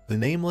 people. The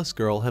nameless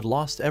girl had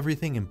lost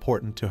everything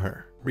important to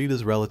her.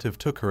 Rita's relative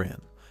took her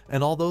in,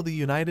 and although the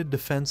United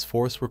Defense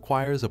Force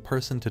requires a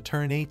person to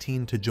turn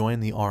 18 to join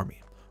the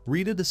army,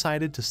 Rita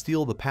decided to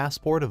steal the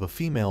passport of a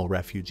female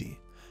refugee,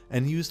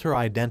 and used her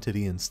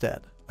identity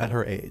instead. At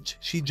her age,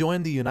 she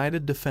joined the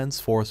United Defense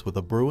Force with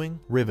a brewing,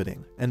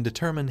 riveting, and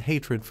determined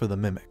hatred for the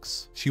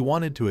mimics. She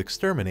wanted to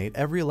exterminate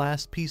every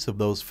last piece of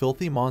those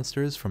filthy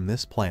monsters from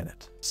this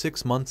planet.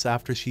 6 months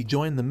after she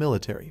joined the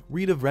military,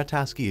 Rita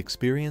Vretaska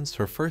experienced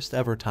her first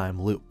ever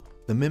time loop.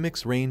 The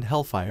mimics rained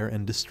hellfire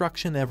and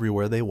destruction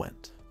everywhere they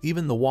went.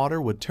 Even the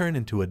water would turn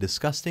into a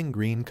disgusting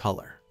green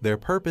color. Their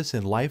purpose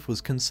in life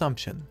was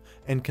consumption,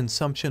 and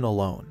consumption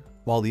alone,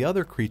 while the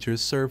other creatures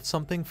served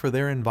something for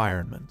their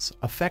environments,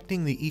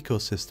 affecting the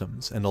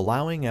ecosystems and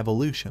allowing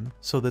evolution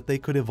so that they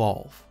could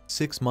evolve.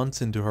 6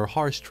 months into her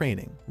harsh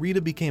training,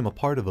 Rita became a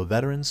part of a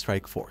veteran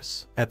strike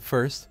force. At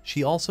first,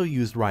 she also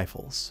used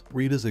rifles.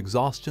 Rita's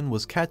exhaustion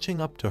was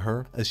catching up to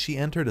her as she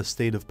entered a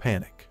state of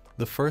panic.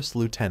 The first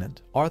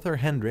lieutenant, Arthur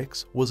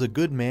Hendricks, was a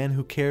good man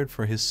who cared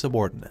for his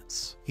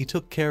subordinates. He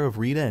took care of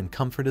Rita and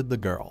comforted the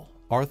girl.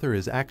 Arthur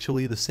is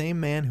actually the same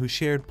man who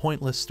shared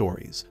pointless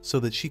stories so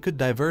that she could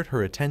divert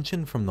her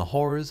attention from the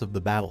horrors of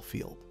the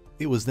battlefield.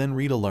 It was then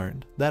Rita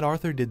learned that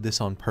Arthur did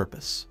this on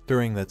purpose.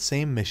 During that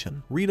same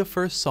mission, Rita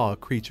first saw a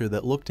creature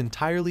that looked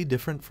entirely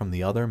different from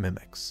the other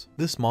mimics.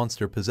 This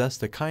monster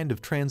possessed a kind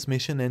of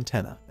transmission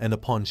antenna, and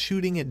upon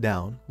shooting it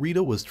down,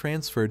 Rita was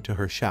transferred to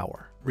her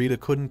shower. Rita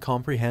couldn't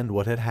comprehend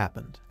what had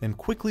happened, and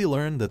quickly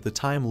learned that the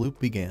time loop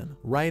began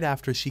right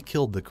after she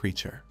killed the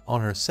creature. On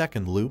her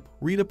second loop,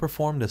 Rita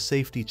performed a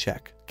safety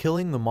check,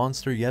 killing the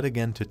monster yet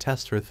again to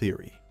test her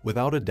theory.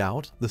 Without a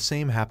doubt, the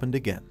same happened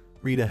again.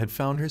 Rita had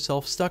found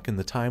herself stuck in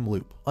the time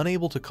loop,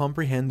 unable to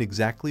comprehend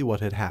exactly what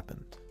had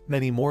happened.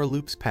 Many more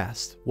loops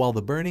passed, while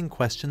the burning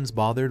questions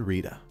bothered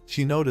Rita.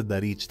 She noted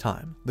that each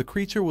time, the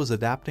creature was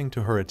adapting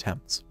to her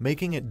attempts,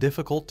 making it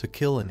difficult to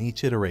kill in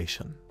each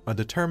iteration. A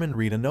determined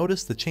Rita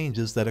noticed the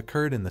changes that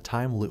occurred in the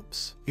time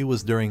loops. It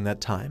was during that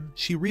time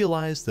she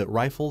realized that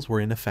rifles were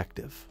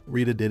ineffective.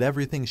 Rita did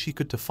everything she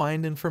could to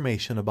find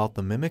information about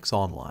the mimics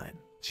online.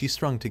 She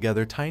strung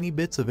together tiny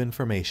bits of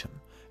information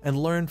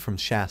and learned from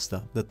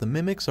Shasta that the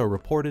mimics are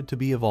reported to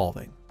be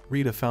evolving.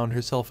 Rita found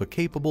herself a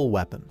capable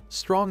weapon,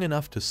 strong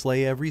enough to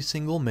slay every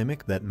single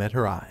mimic that met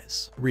her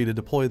eyes. Rita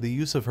deployed the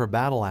use of her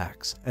battle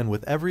axe, and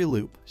with every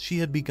loop, she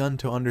had begun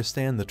to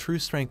understand the true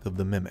strength of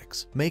the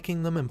mimics,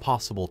 making them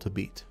impossible to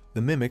beat.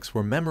 The mimics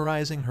were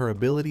memorizing her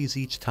abilities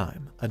each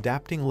time,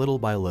 adapting little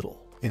by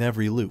little. In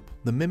every loop,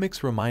 the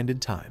mimics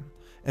reminded time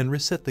and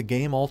reset the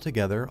game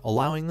altogether,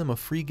 allowing them a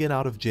free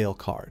get-out-of-jail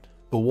card.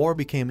 The war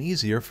became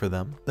easier for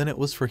them than it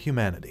was for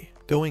humanity.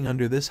 Going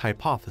under this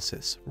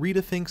hypothesis,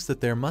 Rita thinks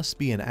that there must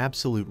be an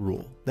absolute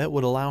rule that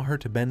would allow her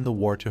to bend the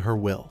war to her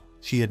will.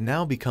 She had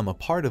now become a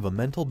part of a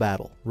mental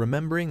battle,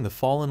 remembering the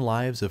fallen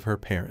lives of her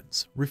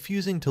parents,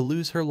 refusing to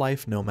lose her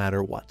life no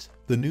matter what.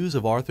 The news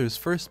of Arthur's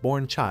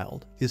firstborn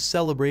child is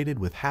celebrated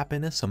with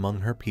happiness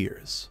among her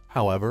peers.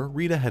 However,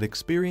 Rita had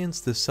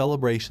experienced this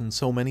celebration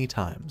so many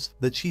times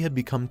that she had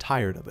become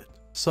tired of it.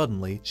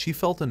 Suddenly, she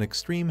felt an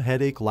extreme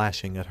headache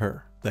lashing at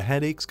her. The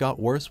headaches got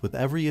worse with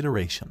every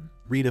iteration.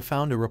 Rita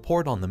found a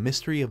report on the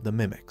mystery of the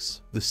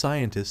mimics. The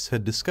scientists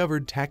had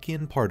discovered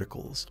tachyon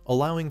particles,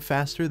 allowing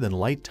faster than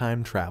light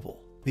time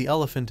travel. The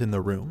elephant in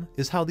the room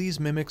is how these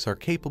mimics are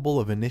capable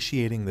of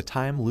initiating the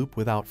time loop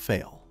without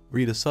fail.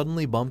 Rita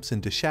suddenly bumps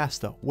into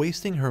Shasta,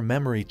 wasting her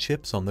memory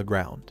chips on the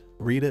ground.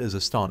 Rita is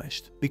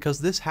astonished, because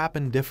this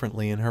happened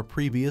differently in her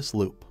previous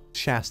loop.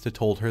 Shasta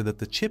told her that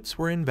the chips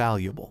were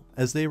invaluable,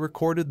 as they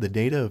recorded the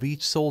data of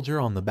each soldier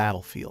on the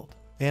battlefield.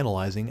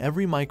 Analyzing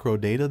every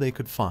microdata they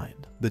could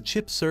find, the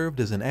chips served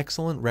as an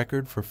excellent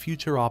record for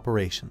future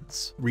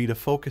operations. Rita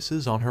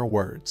focuses on her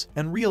words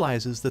and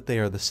realizes that they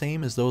are the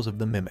same as those of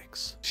the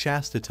mimics.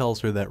 Shasta tells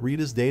her that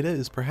Rita's data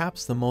is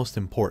perhaps the most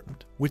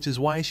important, which is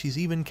why she's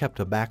even kept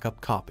a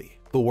backup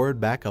copy. The word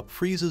backup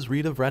freezes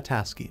Rita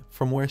Vrataski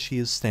from where she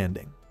is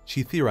standing.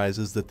 She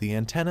theorizes that the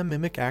antenna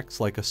mimic acts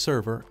like a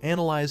server,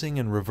 analyzing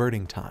and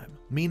reverting time,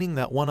 meaning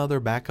that one other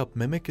backup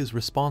mimic is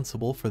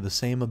responsible for the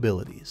same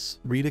abilities.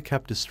 Rita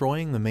kept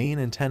destroying the main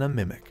antenna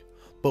mimic,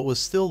 but was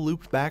still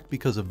looped back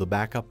because of the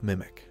backup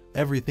mimic.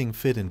 Everything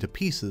fit into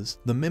pieces.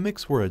 The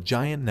mimics were a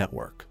giant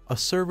network, a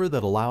server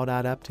that allowed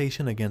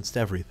adaptation against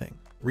everything.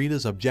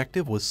 Rita's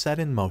objective was set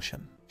in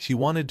motion. She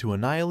wanted to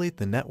annihilate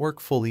the network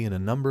fully in a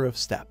number of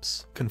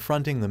steps.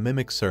 Confronting the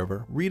mimic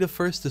server, Rita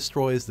first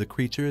destroys the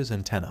creature's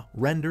antenna,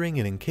 rendering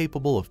it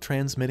incapable of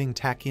transmitting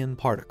tachyon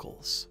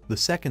particles. The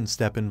second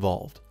step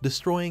involved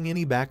destroying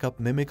any backup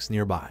mimics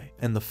nearby,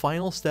 and the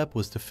final step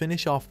was to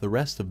finish off the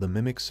rest of the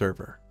mimic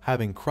server.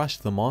 Having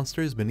crushed the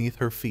monsters beneath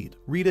her feet,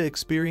 Rita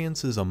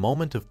experiences a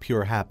moment of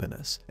pure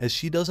happiness as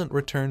she doesn't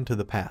return to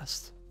the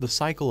past. The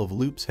cycle of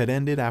loops had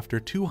ended after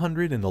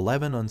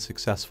 211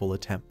 unsuccessful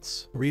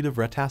attempts. Rita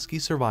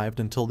Vrataski survived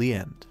until the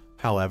end.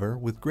 However,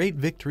 with great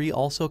victory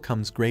also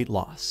comes great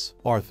loss.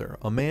 Arthur,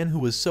 a man who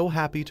was so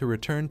happy to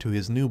return to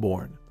his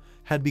newborn,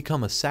 had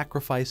become a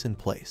sacrifice in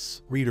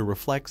place. Rita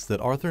reflects that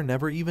Arthur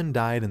never even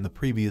died in the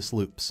previous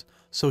loops,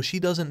 so she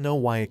doesn't know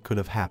why it could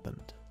have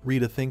happened.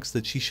 Rita thinks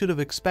that she should have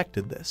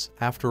expected this.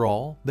 After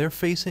all, they're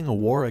facing a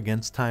war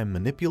against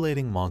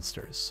time-manipulating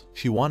monsters.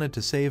 She wanted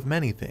to save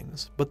many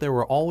things, but there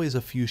were always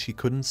a few she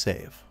couldn't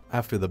save.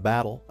 After the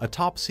battle, a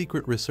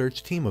top-secret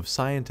research team of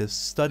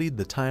scientists studied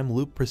the time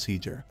loop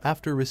procedure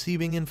after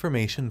receiving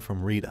information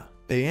from Rita.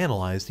 They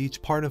analyzed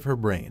each part of her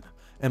brain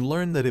and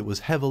learned that it was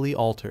heavily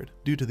altered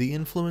due to the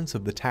influence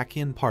of the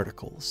tachyon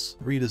particles.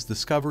 Rita's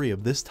discovery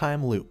of this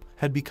time loop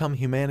had become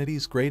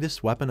humanity's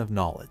greatest weapon of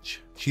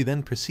knowledge. She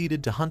then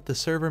proceeded to hunt the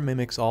server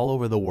mimics all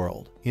over the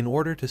world in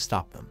order to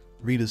stop them.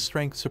 Rita's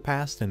strength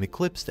surpassed and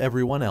eclipsed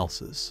everyone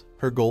else's.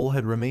 Her goal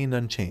had remained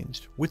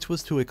unchanged, which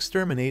was to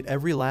exterminate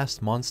every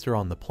last monster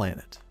on the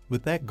planet.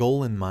 With that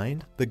goal in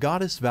mind, the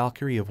goddess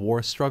Valkyrie of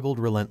War struggled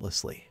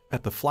relentlessly.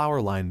 At the Flower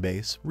Line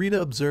base,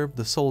 Rita observed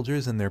the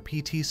soldiers in their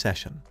PT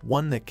session,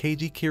 one that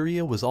Keiji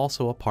Kiriya was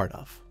also a part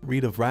of.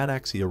 Rita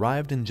Vrataksi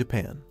arrived in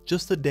Japan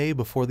just a day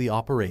before the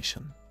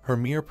operation. Her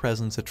mere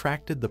presence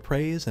attracted the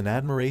praise and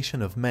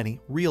admiration of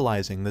many,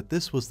 realizing that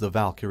this was the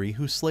Valkyrie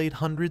who slayed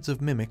hundreds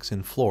of mimics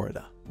in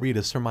Florida.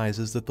 Rita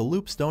surmises that the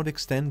loops don't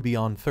extend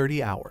beyond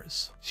 30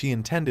 hours. She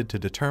intended to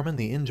determine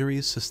the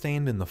injuries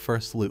sustained in the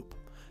first loop,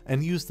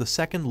 and used the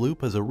second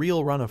loop as a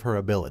real run of her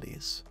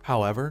abilities.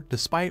 However,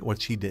 despite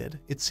what she did,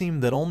 it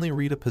seemed that only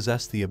Rita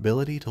possessed the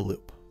ability to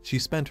loop. She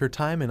spent her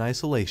time in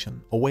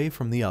isolation, away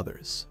from the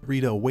others.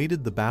 Rita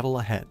awaited the battle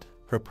ahead.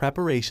 Her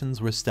preparations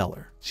were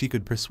stellar. She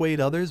could persuade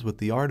others with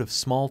the art of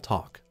small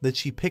talk that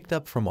she picked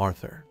up from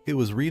Arthur. It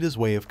was Rita's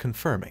way of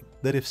confirming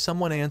that if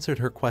someone answered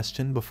her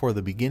question before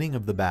the beginning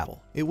of the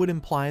battle, it would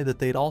imply that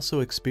they'd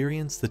also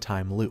experienced the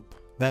time loop.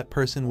 That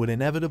person would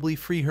inevitably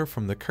free her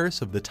from the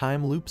curse of the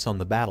time loops on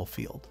the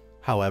battlefield.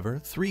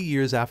 However, 3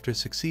 years after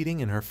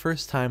succeeding in her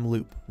first time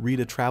loop,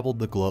 Rita traveled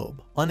the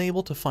globe,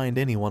 unable to find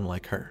anyone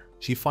like her.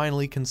 She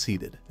finally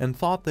conceded, and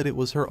thought that it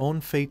was her own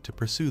fate to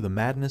pursue the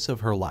madness of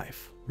her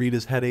life.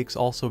 Rita's headaches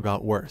also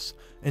got worse,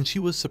 and she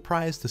was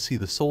surprised to see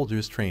the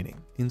soldiers training,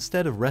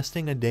 instead of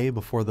resting a day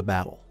before the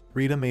battle.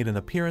 Rita made an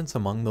appearance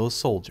among those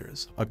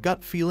soldiers, a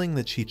gut feeling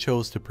that she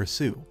chose to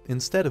pursue,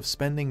 instead of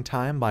spending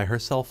time by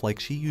herself like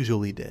she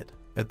usually did.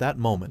 At that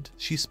moment,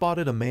 she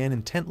spotted a man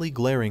intently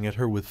glaring at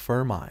her with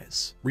firm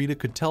eyes. Rita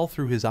could tell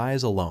through his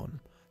eyes alone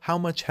how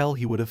much hell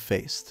he would have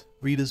faced.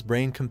 Rita's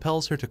brain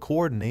compels her to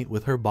coordinate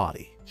with her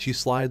body. She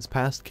slides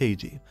past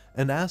Keiji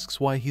and asks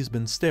why he's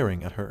been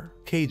staring at her.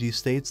 Keiji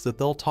states that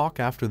they'll talk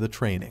after the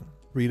training.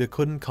 Rita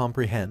couldn't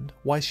comprehend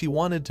why she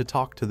wanted to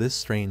talk to this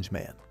strange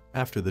man.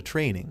 After the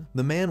training,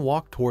 the man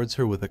walked towards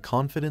her with a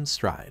confident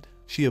stride.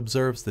 She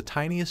observes the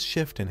tiniest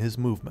shift in his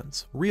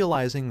movements,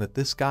 realizing that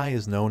this guy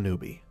is no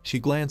newbie. She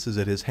glances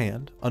at his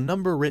hand. A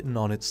number written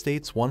on it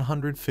states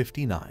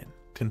 159.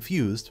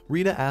 Confused,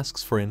 Rita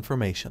asks for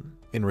information.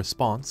 In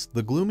response,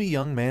 the gloomy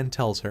young man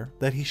tells her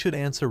that he should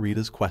answer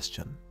Rita's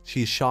question.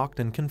 She is shocked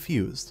and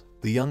confused.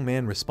 The young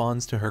man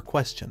responds to her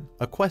question,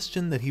 a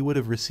question that he would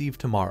have received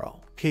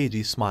tomorrow.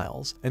 Keiji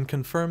smiles and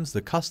confirms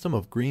the custom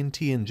of green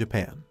tea in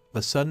Japan.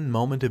 A sudden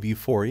moment of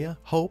euphoria,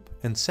 hope,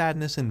 and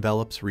sadness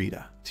envelops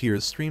Rita.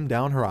 Tears stream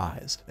down her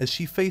eyes as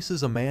she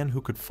faces a man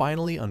who could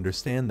finally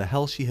understand the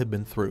hell she had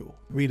been through.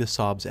 Rita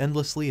sobs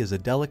endlessly as a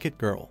delicate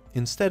girl,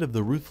 instead of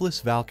the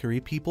ruthless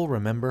Valkyrie people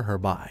remember her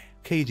by.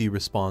 Keiji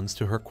responds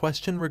to her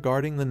question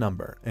regarding the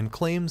number and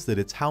claims that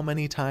it's how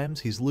many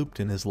times he's looped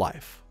in his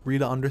life.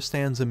 Rita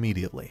understands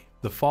immediately.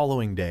 The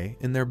following day,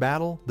 in their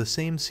battle, the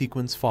same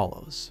sequence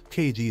follows.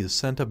 Keiji is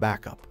sent a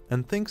backup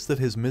and thinks that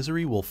his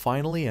misery will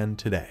finally end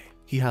today.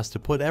 He has to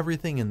put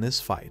everything in this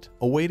fight,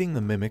 awaiting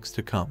the mimics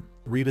to come.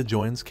 Rita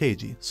joins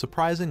Keiji,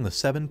 surprising the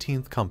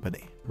 17th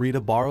Company. Rita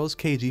borrows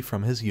Keiji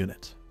from his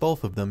unit.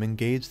 Both of them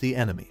engage the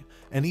enemy,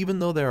 and even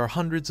though there are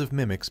hundreds of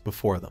mimics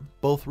before them,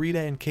 both Rita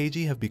and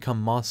Keiji have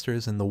become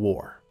monsters in the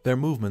war. Their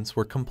movements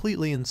were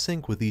completely in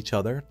sync with each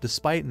other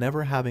despite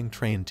never having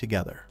trained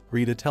together.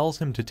 Rita tells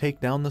him to take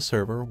down the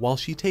server while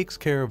she takes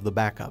care of the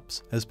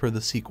backups, as per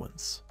the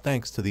sequence.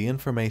 Thanks to the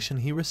information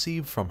he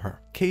received from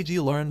her,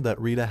 Keiji learned that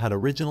Rita had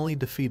originally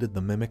defeated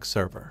the Mimic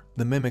server.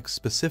 The Mimics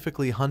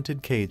specifically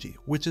hunted Keiji,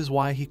 which is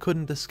why he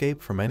couldn't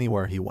escape from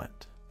anywhere he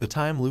went. The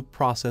time loop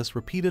process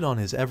repeated on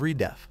his every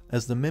death,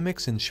 as the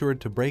Mimics ensured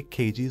to break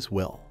Keiji's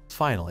will.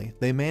 Finally,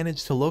 they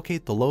managed to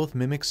locate the Loath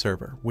Mimic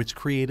server, which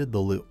created the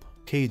loop.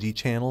 Keiji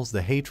channels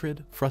the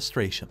hatred,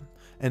 frustration,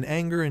 and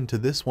anger into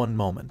this one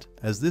moment,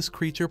 as this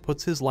creature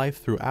puts his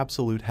life through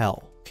absolute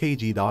hell.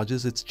 Keiji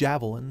dodges its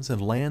javelins and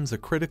lands a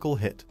critical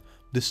hit,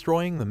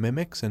 destroying the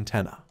Mimic's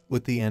antenna.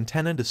 With the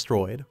antenna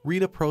destroyed,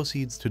 Rita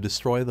proceeds to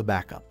destroy the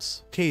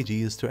backups.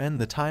 Keiji is to end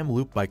the time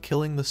loop by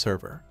killing the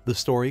server. The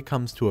story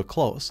comes to a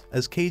close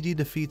as Keiji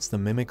defeats the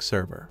Mimic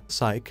server.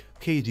 Psych,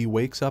 Keiji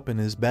wakes up in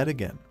his bed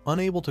again,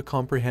 unable to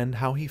comprehend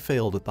how he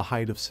failed at the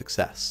height of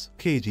success.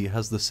 Keiji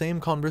has the same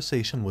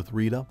conversation with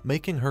Rita,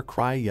 making her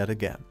cry yet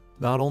again.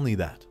 Not only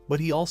that, but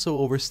he also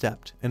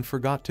overstepped and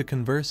forgot to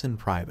converse in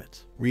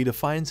private. Rita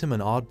finds him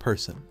an odd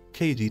person.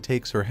 Keiji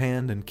takes her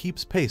hand and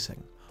keeps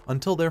pacing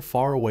until they're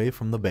far away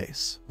from the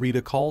base.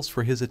 Rita calls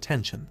for his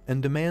attention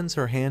and demands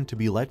her hand to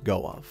be let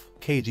go of.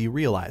 Keiji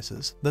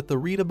realizes that the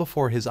Rita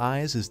before his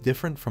eyes is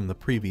different from the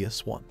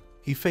previous one.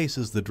 He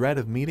faces the dread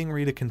of meeting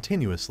Rita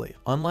continuously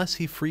unless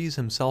he frees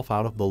himself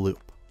out of the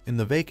loop. In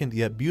the vacant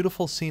yet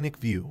beautiful scenic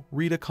view,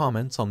 Rita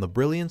comments on the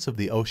brilliance of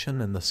the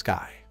ocean and the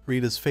sky.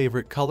 Rita's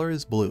favorite color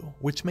is blue,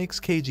 which makes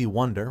Keiji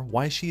wonder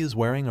why she is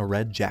wearing a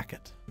red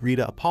jacket.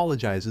 Rita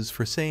apologizes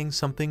for saying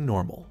something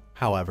normal.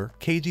 However,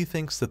 Keiji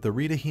thinks that the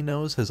Rita he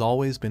knows has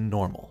always been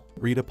normal.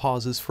 Rita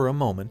pauses for a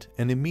moment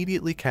and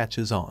immediately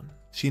catches on.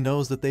 She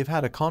knows that they've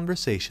had a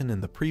conversation in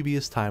the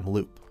previous time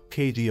loop.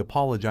 Keiji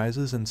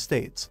apologizes and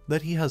states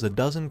that he has a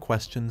dozen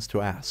questions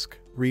to ask.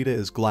 Rita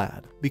is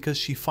glad because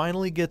she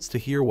finally gets to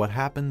hear what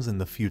happens in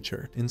the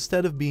future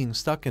instead of being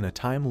stuck in a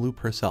time loop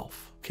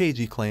herself.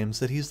 Keiji claims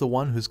that he's the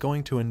one who's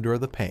going to endure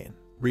the pain.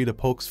 Rita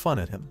pokes fun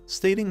at him,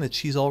 stating that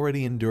she's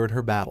already endured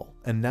her battle,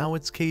 and now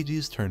it's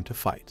Keiji's turn to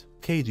fight.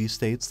 Keiji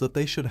states that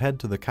they should head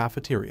to the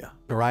cafeteria.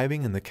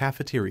 Arriving in the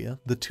cafeteria,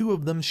 the two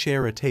of them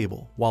share a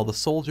table while the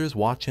soldiers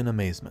watch in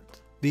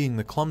amazement. Being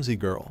the clumsy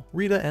girl,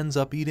 Rita ends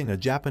up eating a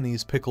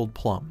Japanese pickled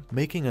plum,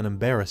 making an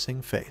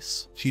embarrassing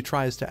face. She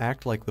tries to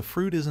act like the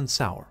fruit isn't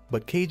sour,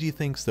 but Keiji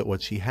thinks that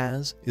what she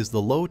has is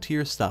the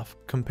low-tier stuff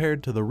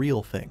compared to the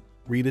real thing.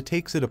 Rita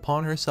takes it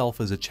upon herself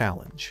as a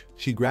challenge.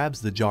 She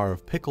grabs the jar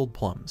of pickled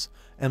plums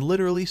and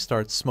literally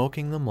starts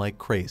smoking them like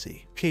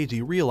crazy.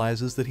 Keiji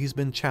realizes that he's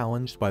been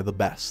challenged by the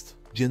best.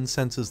 Jin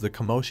senses the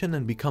commotion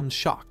and becomes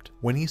shocked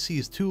when he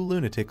sees two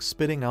lunatics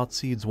spitting out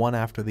seeds one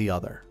after the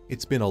other.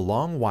 It's been a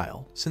long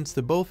while since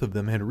the both of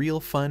them had real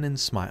fun and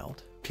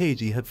smiled.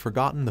 Keiji had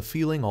forgotten the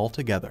feeling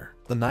altogether.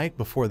 The night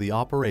before the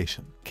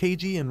operation,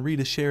 Keiji and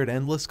Rita shared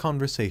endless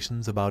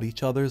conversations about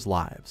each other's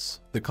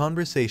lives. The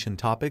conversation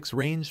topics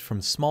ranged from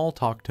small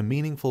talk to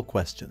meaningful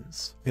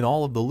questions. In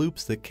all of the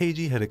loops that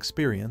Keiji had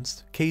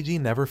experienced, Keiji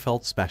never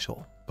felt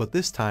special. But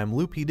this time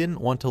loop he didn't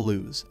want to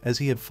lose, as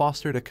he had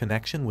fostered a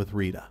connection with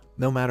Rita.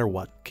 No matter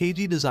what,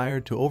 Keiji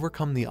desired to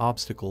overcome the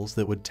obstacles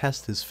that would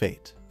test his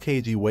fate.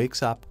 Keiji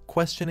wakes up,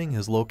 questioning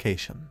his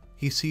location.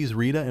 He sees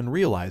Rita and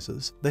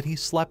realizes that he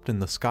slept in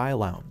the Sky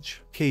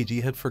Lounge.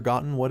 Keiji had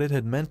forgotten what it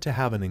had meant to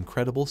have an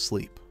incredible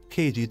sleep.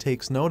 Keiji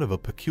takes note of a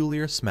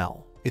peculiar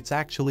smell. It's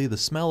actually the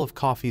smell of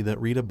coffee that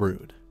Rita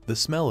brewed. The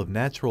smell of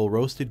natural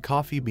roasted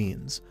coffee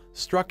beans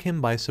struck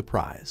him by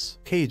surprise.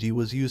 Keiji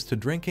was used to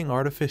drinking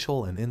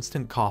artificial and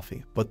instant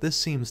coffee, but this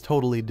seems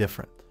totally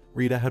different.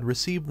 Rita had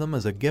received them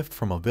as a gift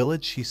from a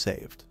village she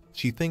saved.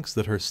 She thinks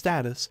that her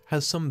status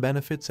has some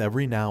benefits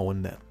every now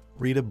and then.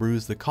 Rita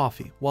brews the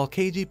coffee, while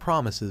Keiji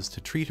promises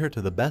to treat her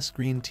to the best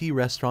green tea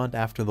restaurant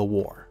after the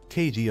war.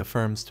 Keiji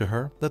affirms to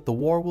her that the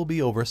war will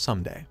be over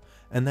someday,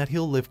 and that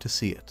he'll live to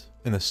see it.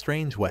 In a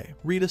strange way,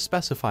 Rita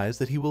specifies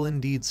that he will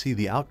indeed see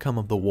the outcome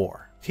of the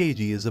war.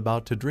 Keiji is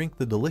about to drink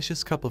the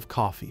delicious cup of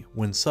coffee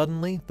when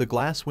suddenly the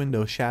glass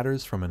window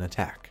shatters from an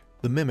attack.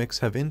 The mimics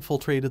have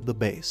infiltrated the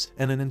base,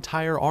 and an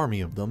entire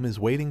army of them is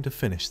waiting to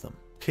finish them.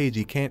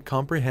 Keiji can't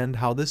comprehend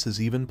how this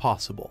is even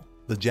possible.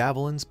 The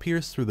javelins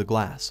pierce through the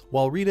glass,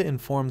 while Rita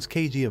informs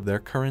Keiji of their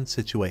current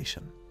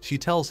situation. She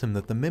tells him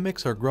that the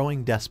mimics are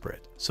growing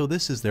desperate, so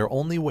this is their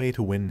only way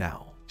to win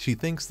now. She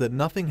thinks that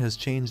nothing has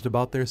changed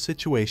about their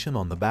situation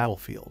on the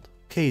battlefield.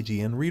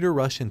 Keiji and Rita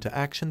rush into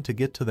action to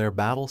get to their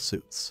battle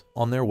suits.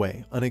 On their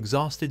way, an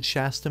exhausted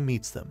Shasta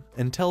meets them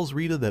and tells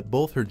Rita that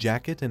both her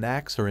jacket and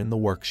axe are in the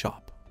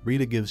workshop.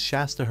 Rita gives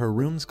Shasta her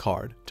room's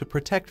card to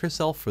protect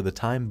herself for the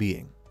time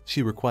being.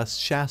 She requests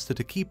Shasta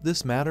to keep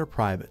this matter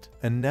private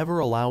and never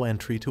allow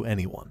entry to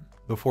anyone.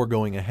 Before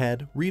going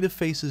ahead, Rita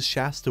faces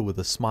Shasta with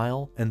a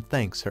smile and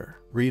thanks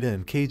her. Rita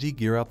and Keiji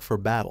gear up for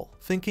battle,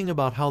 thinking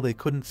about how they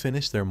couldn't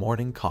finish their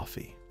morning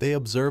coffee. They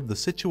observe the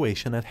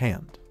situation at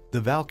hand. The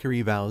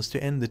Valkyrie vows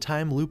to end the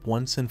time loop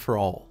once and for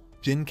all.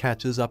 Jin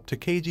catches up to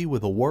Keiji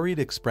with a worried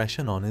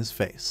expression on his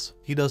face.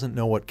 He doesn't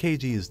know what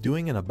Keiji is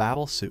doing in a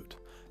battle suit,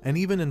 and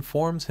even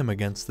informs him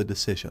against the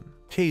decision.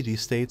 Keiji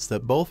states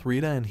that both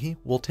Rita and he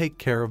will take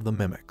care of the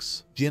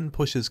mimics. Jin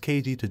pushes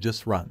Keiji to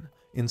just run,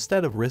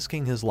 instead of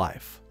risking his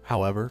life.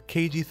 However,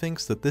 Keiji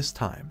thinks that this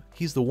time,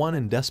 he's the one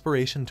in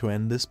desperation to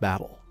end this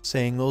battle.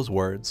 Saying those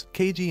words,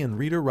 Keiji and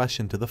Rita rush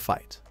into the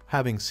fight.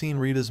 Having seen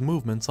Rita's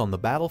movements on the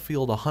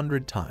battlefield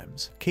 100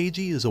 times,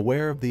 Keiji is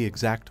aware of the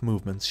exact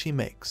movements she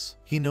makes.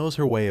 He knows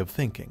her way of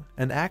thinking,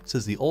 and acts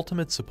as the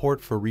ultimate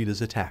support for Rita's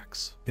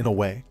attacks. In a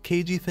way,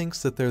 Keiji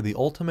thinks that they're the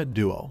ultimate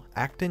duo,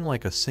 acting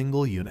like a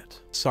single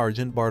unit.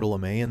 Sergeant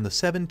Bartolome and the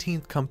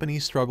 17th Company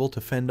struggle to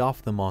fend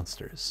off the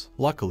monsters.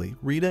 Luckily,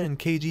 Rita and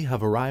Keiji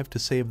have arrived to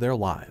save their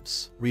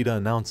lives. Rita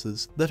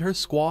announces that her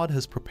squad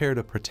has prepared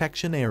a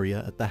protection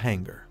area at the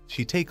hangar.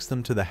 She takes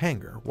them to the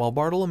hangar, while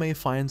Bartolome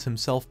finds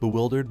himself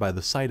bewildered by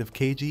the sight of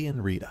Keiji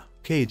and Rita.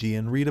 Keiji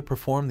and Rita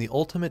perform the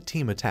ultimate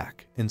team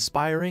attack,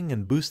 inspiring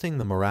and boosting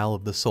the morale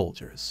of the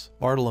soldiers.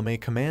 Bartolome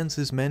commands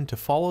his men to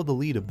follow the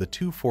lead of the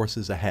two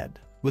forces ahead.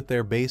 With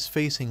their base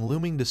facing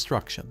looming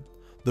destruction,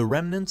 the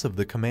remnants of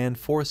the command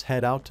force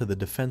head out to the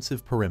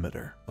defensive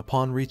perimeter.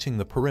 Upon reaching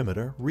the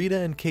perimeter, Rita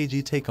and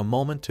Keiji take a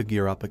moment to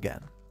gear up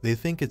again. They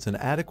think it's an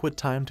adequate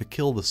time to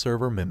kill the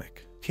server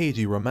mimic.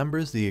 Keiji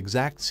remembers the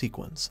exact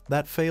sequence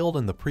that failed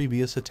in the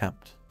previous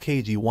attempt.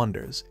 Keiji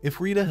wonders if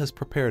Rita has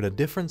prepared a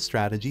different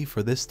strategy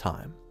for this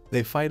time.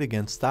 They fight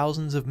against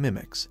thousands of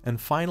mimics and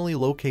finally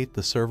locate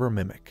the server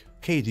mimic.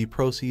 Keiji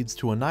proceeds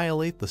to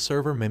annihilate the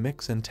server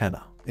mimic's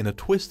antenna. In a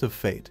twist of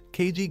fate,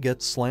 Keiji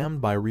gets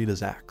slammed by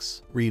Rita's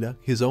axe. Rita,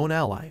 his own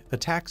ally,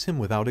 attacks him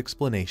without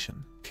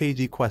explanation.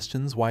 Keiji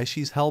questions why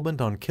she's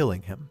hellbent on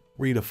killing him.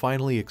 Rita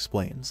finally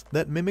explains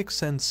that mimics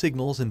send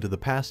signals into the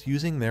past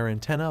using their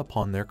antenna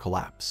upon their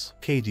collapse.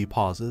 Keiji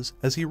pauses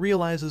as he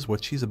realizes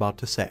what she's about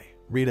to say.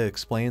 Rita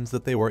explains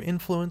that they were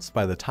influenced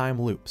by the time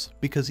loops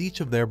because each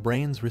of their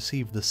brains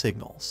received the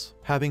signals.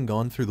 Having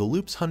gone through the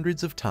loops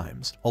hundreds of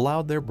times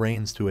allowed their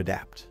brains to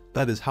adapt.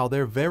 That is how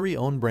their very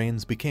own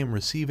brains became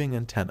receiving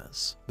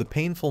antennas. The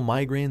painful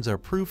migraines are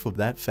proof of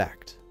that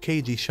fact.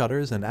 Keiji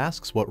shudders and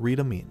asks what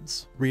Rita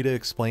means. Rita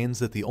explains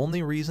that the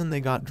only reason they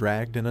got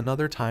dragged in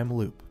another time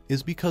loop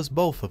is because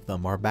both of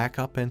them are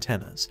backup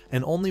antennas,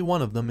 and only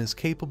one of them is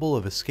capable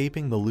of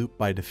escaping the loop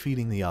by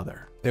defeating the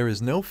other. There is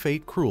no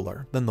fate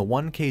crueler than the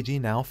one Keiji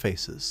now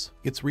faces.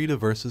 It's Rita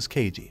versus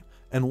Keiji,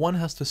 and one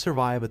has to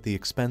survive at the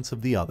expense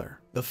of the other.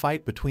 The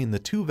fight between the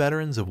two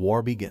veterans of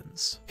war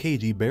begins.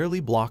 Keiji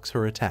barely blocks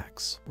her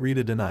attacks.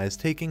 Rita denies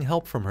taking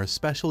help from her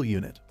special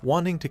unit,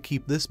 wanting to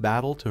keep this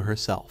battle to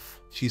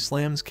herself. She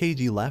slams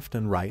Keiji left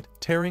and right,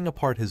 tearing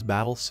apart his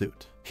battle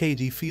suit.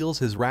 Keiji feels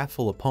his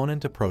wrathful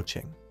opponent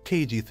approaching.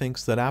 Keiji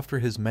thinks that after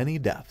his many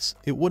deaths,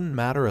 it wouldn't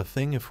matter a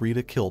thing if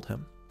Rita killed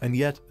him. And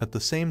yet, at the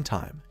same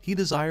time, he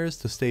desires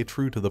to stay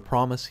true to the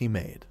promise he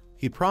made.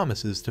 He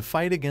promises to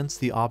fight against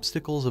the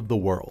obstacles of the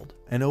world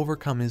and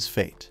overcome his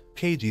fate.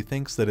 Keiji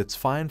thinks that it's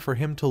fine for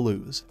him to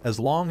lose as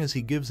long as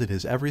he gives it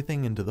his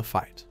everything into the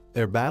fight.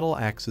 Their battle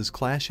axes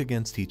clash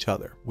against each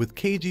other, with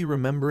Keiji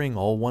remembering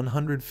all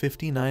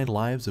 159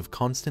 lives of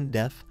constant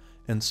death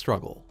and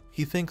struggle.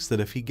 He thinks that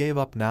if he gave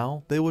up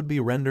now, they would be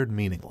rendered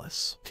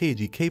meaningless.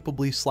 Keiji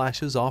capably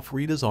slashes off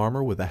Rita's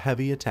armor with a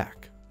heavy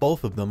attack.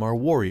 Both of them are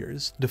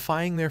warriors,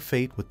 defying their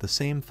fate with the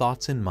same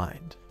thoughts in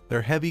mind.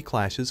 Their heavy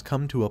clashes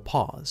come to a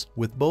pause,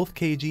 with both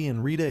Keiji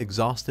and Rita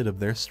exhausted of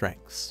their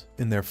strengths.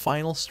 In their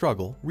final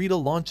struggle, Rita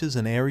launches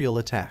an aerial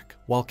attack,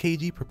 while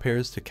Keiji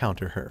prepares to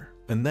counter her.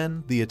 And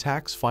then, the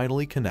attacks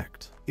finally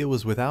connect. It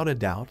was without a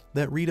doubt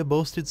that Rita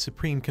boasted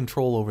supreme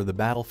control over the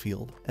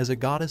battlefield as a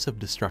goddess of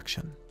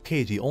destruction.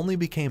 Keiji only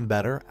became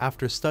better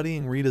after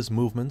studying Rita's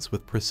movements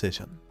with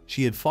precision.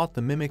 She had fought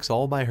the mimics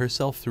all by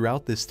herself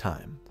throughout this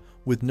time,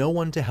 with no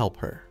one to help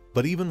her.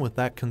 But even with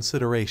that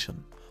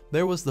consideration,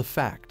 there was the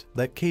fact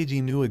that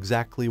Keiji knew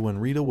exactly when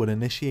Rita would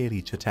initiate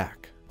each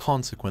attack.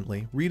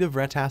 Consequently, Rita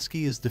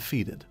Vrataski is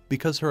defeated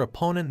because her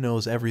opponent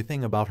knows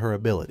everything about her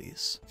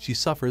abilities. She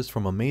suffers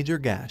from a major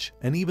gash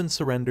and even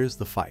surrenders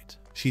the fight.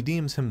 She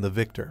deems him the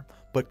victor,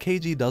 but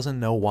Keiji doesn't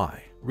know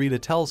why. Rita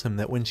tells him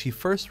that when she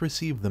first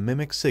received the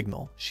mimic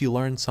signal, she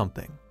learned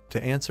something.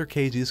 To answer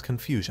Keiji's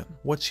confusion,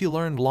 what she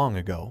learned long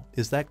ago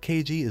is that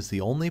Keiji is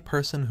the only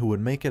person who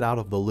would make it out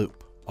of the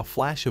loop. A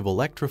flash of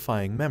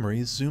electrifying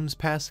memories zooms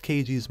past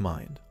Keiji's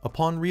mind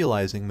upon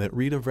realizing that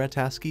Rita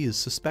Vrataski is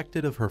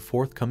suspected of her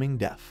forthcoming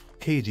death.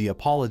 Keiji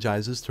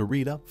apologizes to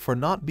Rita for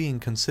not being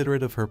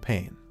considerate of her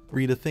pain.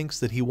 Rita thinks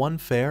that he won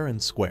fair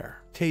and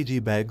square.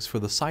 Keiji begs for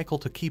the cycle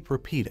to keep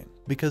repeating,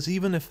 because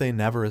even if they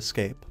never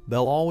escape,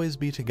 they'll always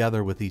be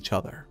together with each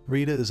other.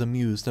 Rita is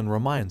amused and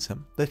reminds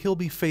him that he'll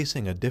be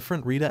facing a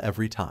different Rita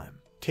every time.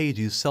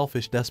 Keiji's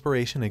selfish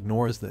desperation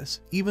ignores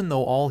this, even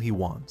though all he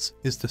wants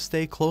is to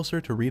stay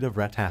closer to Rita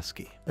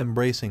Vrataski.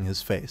 Embracing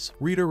his face,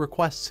 Rita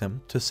requests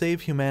him to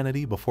save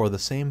humanity before the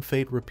same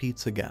fate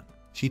repeats again.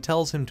 She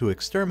tells him to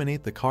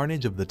exterminate the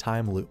carnage of the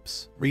time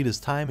loops. Rita's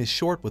time is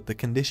short with the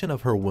condition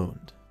of her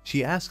wound.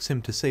 She asks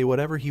him to say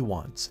whatever he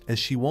wants, as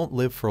she won't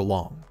live for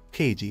long.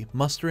 Keiji,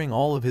 mustering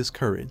all of his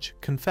courage,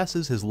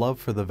 confesses his love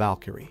for the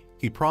Valkyrie.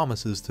 He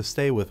promises to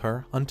stay with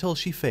her until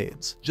she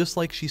fades, just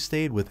like she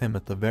stayed with him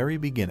at the very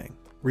beginning.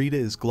 Rita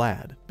is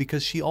glad,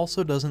 because she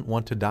also doesn't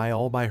want to die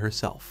all by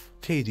herself.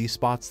 Keiji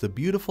spots the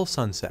beautiful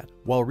sunset,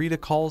 while Rita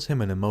calls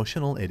him an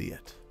emotional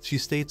idiot. She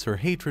states her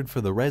hatred for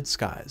the red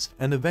skies,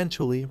 and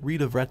eventually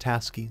Rita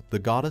Vrataski, the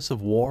goddess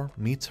of war,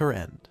 meets her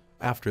end.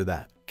 After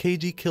that,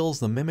 Keiji kills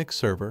the mimic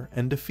server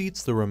and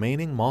defeats the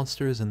remaining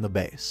monsters in the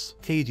base.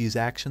 Keiji's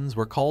actions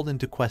were called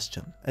into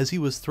question, as he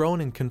was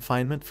thrown in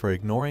confinement for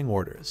ignoring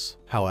orders.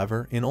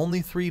 However, in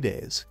only 3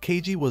 days,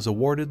 Keiji was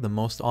awarded the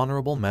most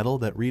honorable medal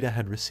that Rita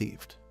had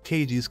received.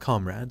 Keiji's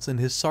comrades and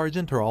his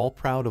sergeant are all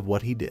proud of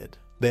what he did.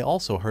 They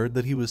also heard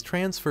that he was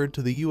transferred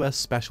to the US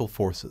Special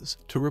Forces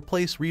to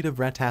replace Rita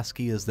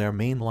Vrataski as their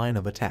main line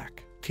of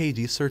attack.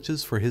 Keiji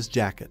searches for his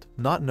jacket,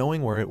 not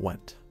knowing where it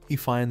went. He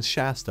finds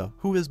Shasta,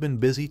 who has been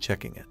busy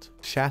checking it.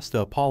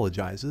 Shasta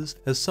apologizes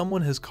as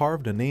someone has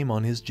carved a name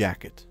on his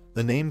jacket.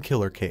 The name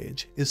Killer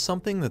Cage is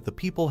something that the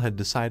people had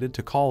decided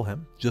to call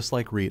him, just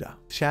like Rita.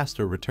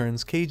 Shasta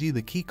returns Keiji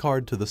the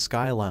keycard to the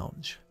Sky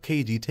Lounge.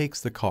 Keiji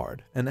takes the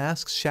card and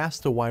asks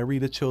Shasta why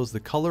Rita chose the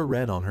color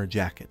red on her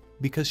jacket,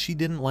 because she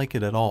didn't like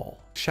it at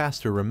all.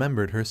 Shasta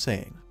remembered her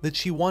saying that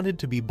she wanted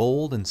to be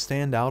bold and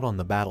stand out on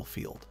the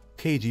battlefield.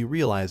 Keiji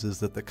realizes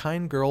that the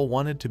kind girl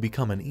wanted to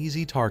become an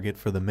easy target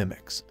for the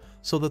mimics,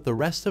 so that the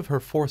rest of her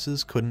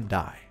forces couldn't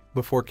die.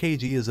 Before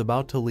Keiji is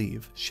about to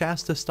leave,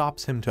 Shasta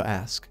stops him to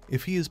ask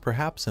if he is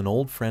perhaps an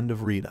old friend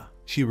of Rita.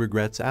 She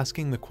regrets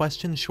asking the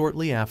question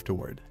shortly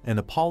afterward and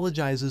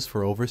apologizes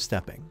for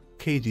overstepping.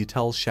 Keiji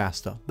tells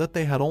Shasta that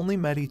they had only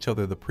met each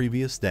other the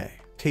previous day.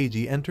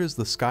 Keiji enters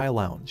the Sky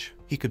Lounge.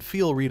 He could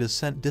feel Rita's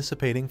scent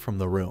dissipating from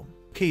the room.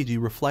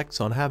 Keiji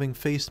reflects on having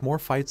faced more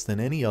fights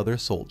than any other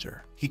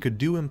soldier. He could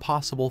do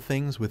impossible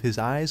things with his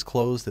eyes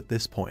closed at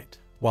this point.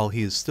 While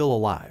he is still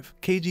alive,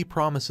 Keiji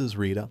promises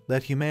Rita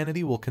that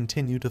humanity will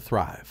continue to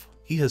thrive.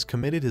 He has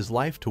committed his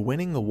life to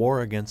winning the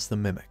war against the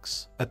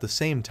mimics. At the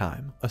same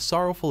time, a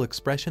sorrowful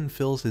expression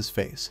fills his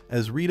face,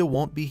 as Rita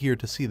won't be here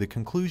to see the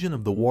conclusion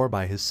of the war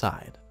by his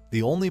side.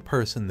 The only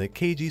person that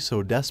Keiji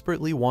so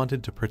desperately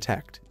wanted to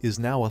protect is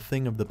now a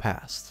thing of the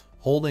past.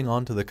 Holding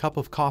on to the cup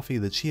of coffee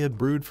that she had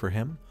brewed for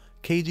him,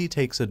 Keiji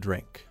takes a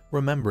drink.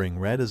 Remembering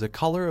red as a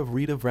color of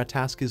Rita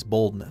Vrataski's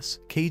boldness,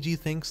 Keiji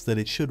thinks that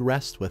it should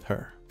rest with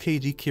her.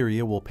 Keiji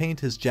Kiriya will paint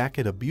his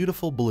jacket a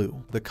beautiful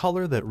blue, the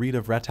color that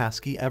Rita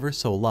Vrataski ever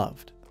so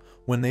loved.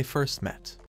 When they first met,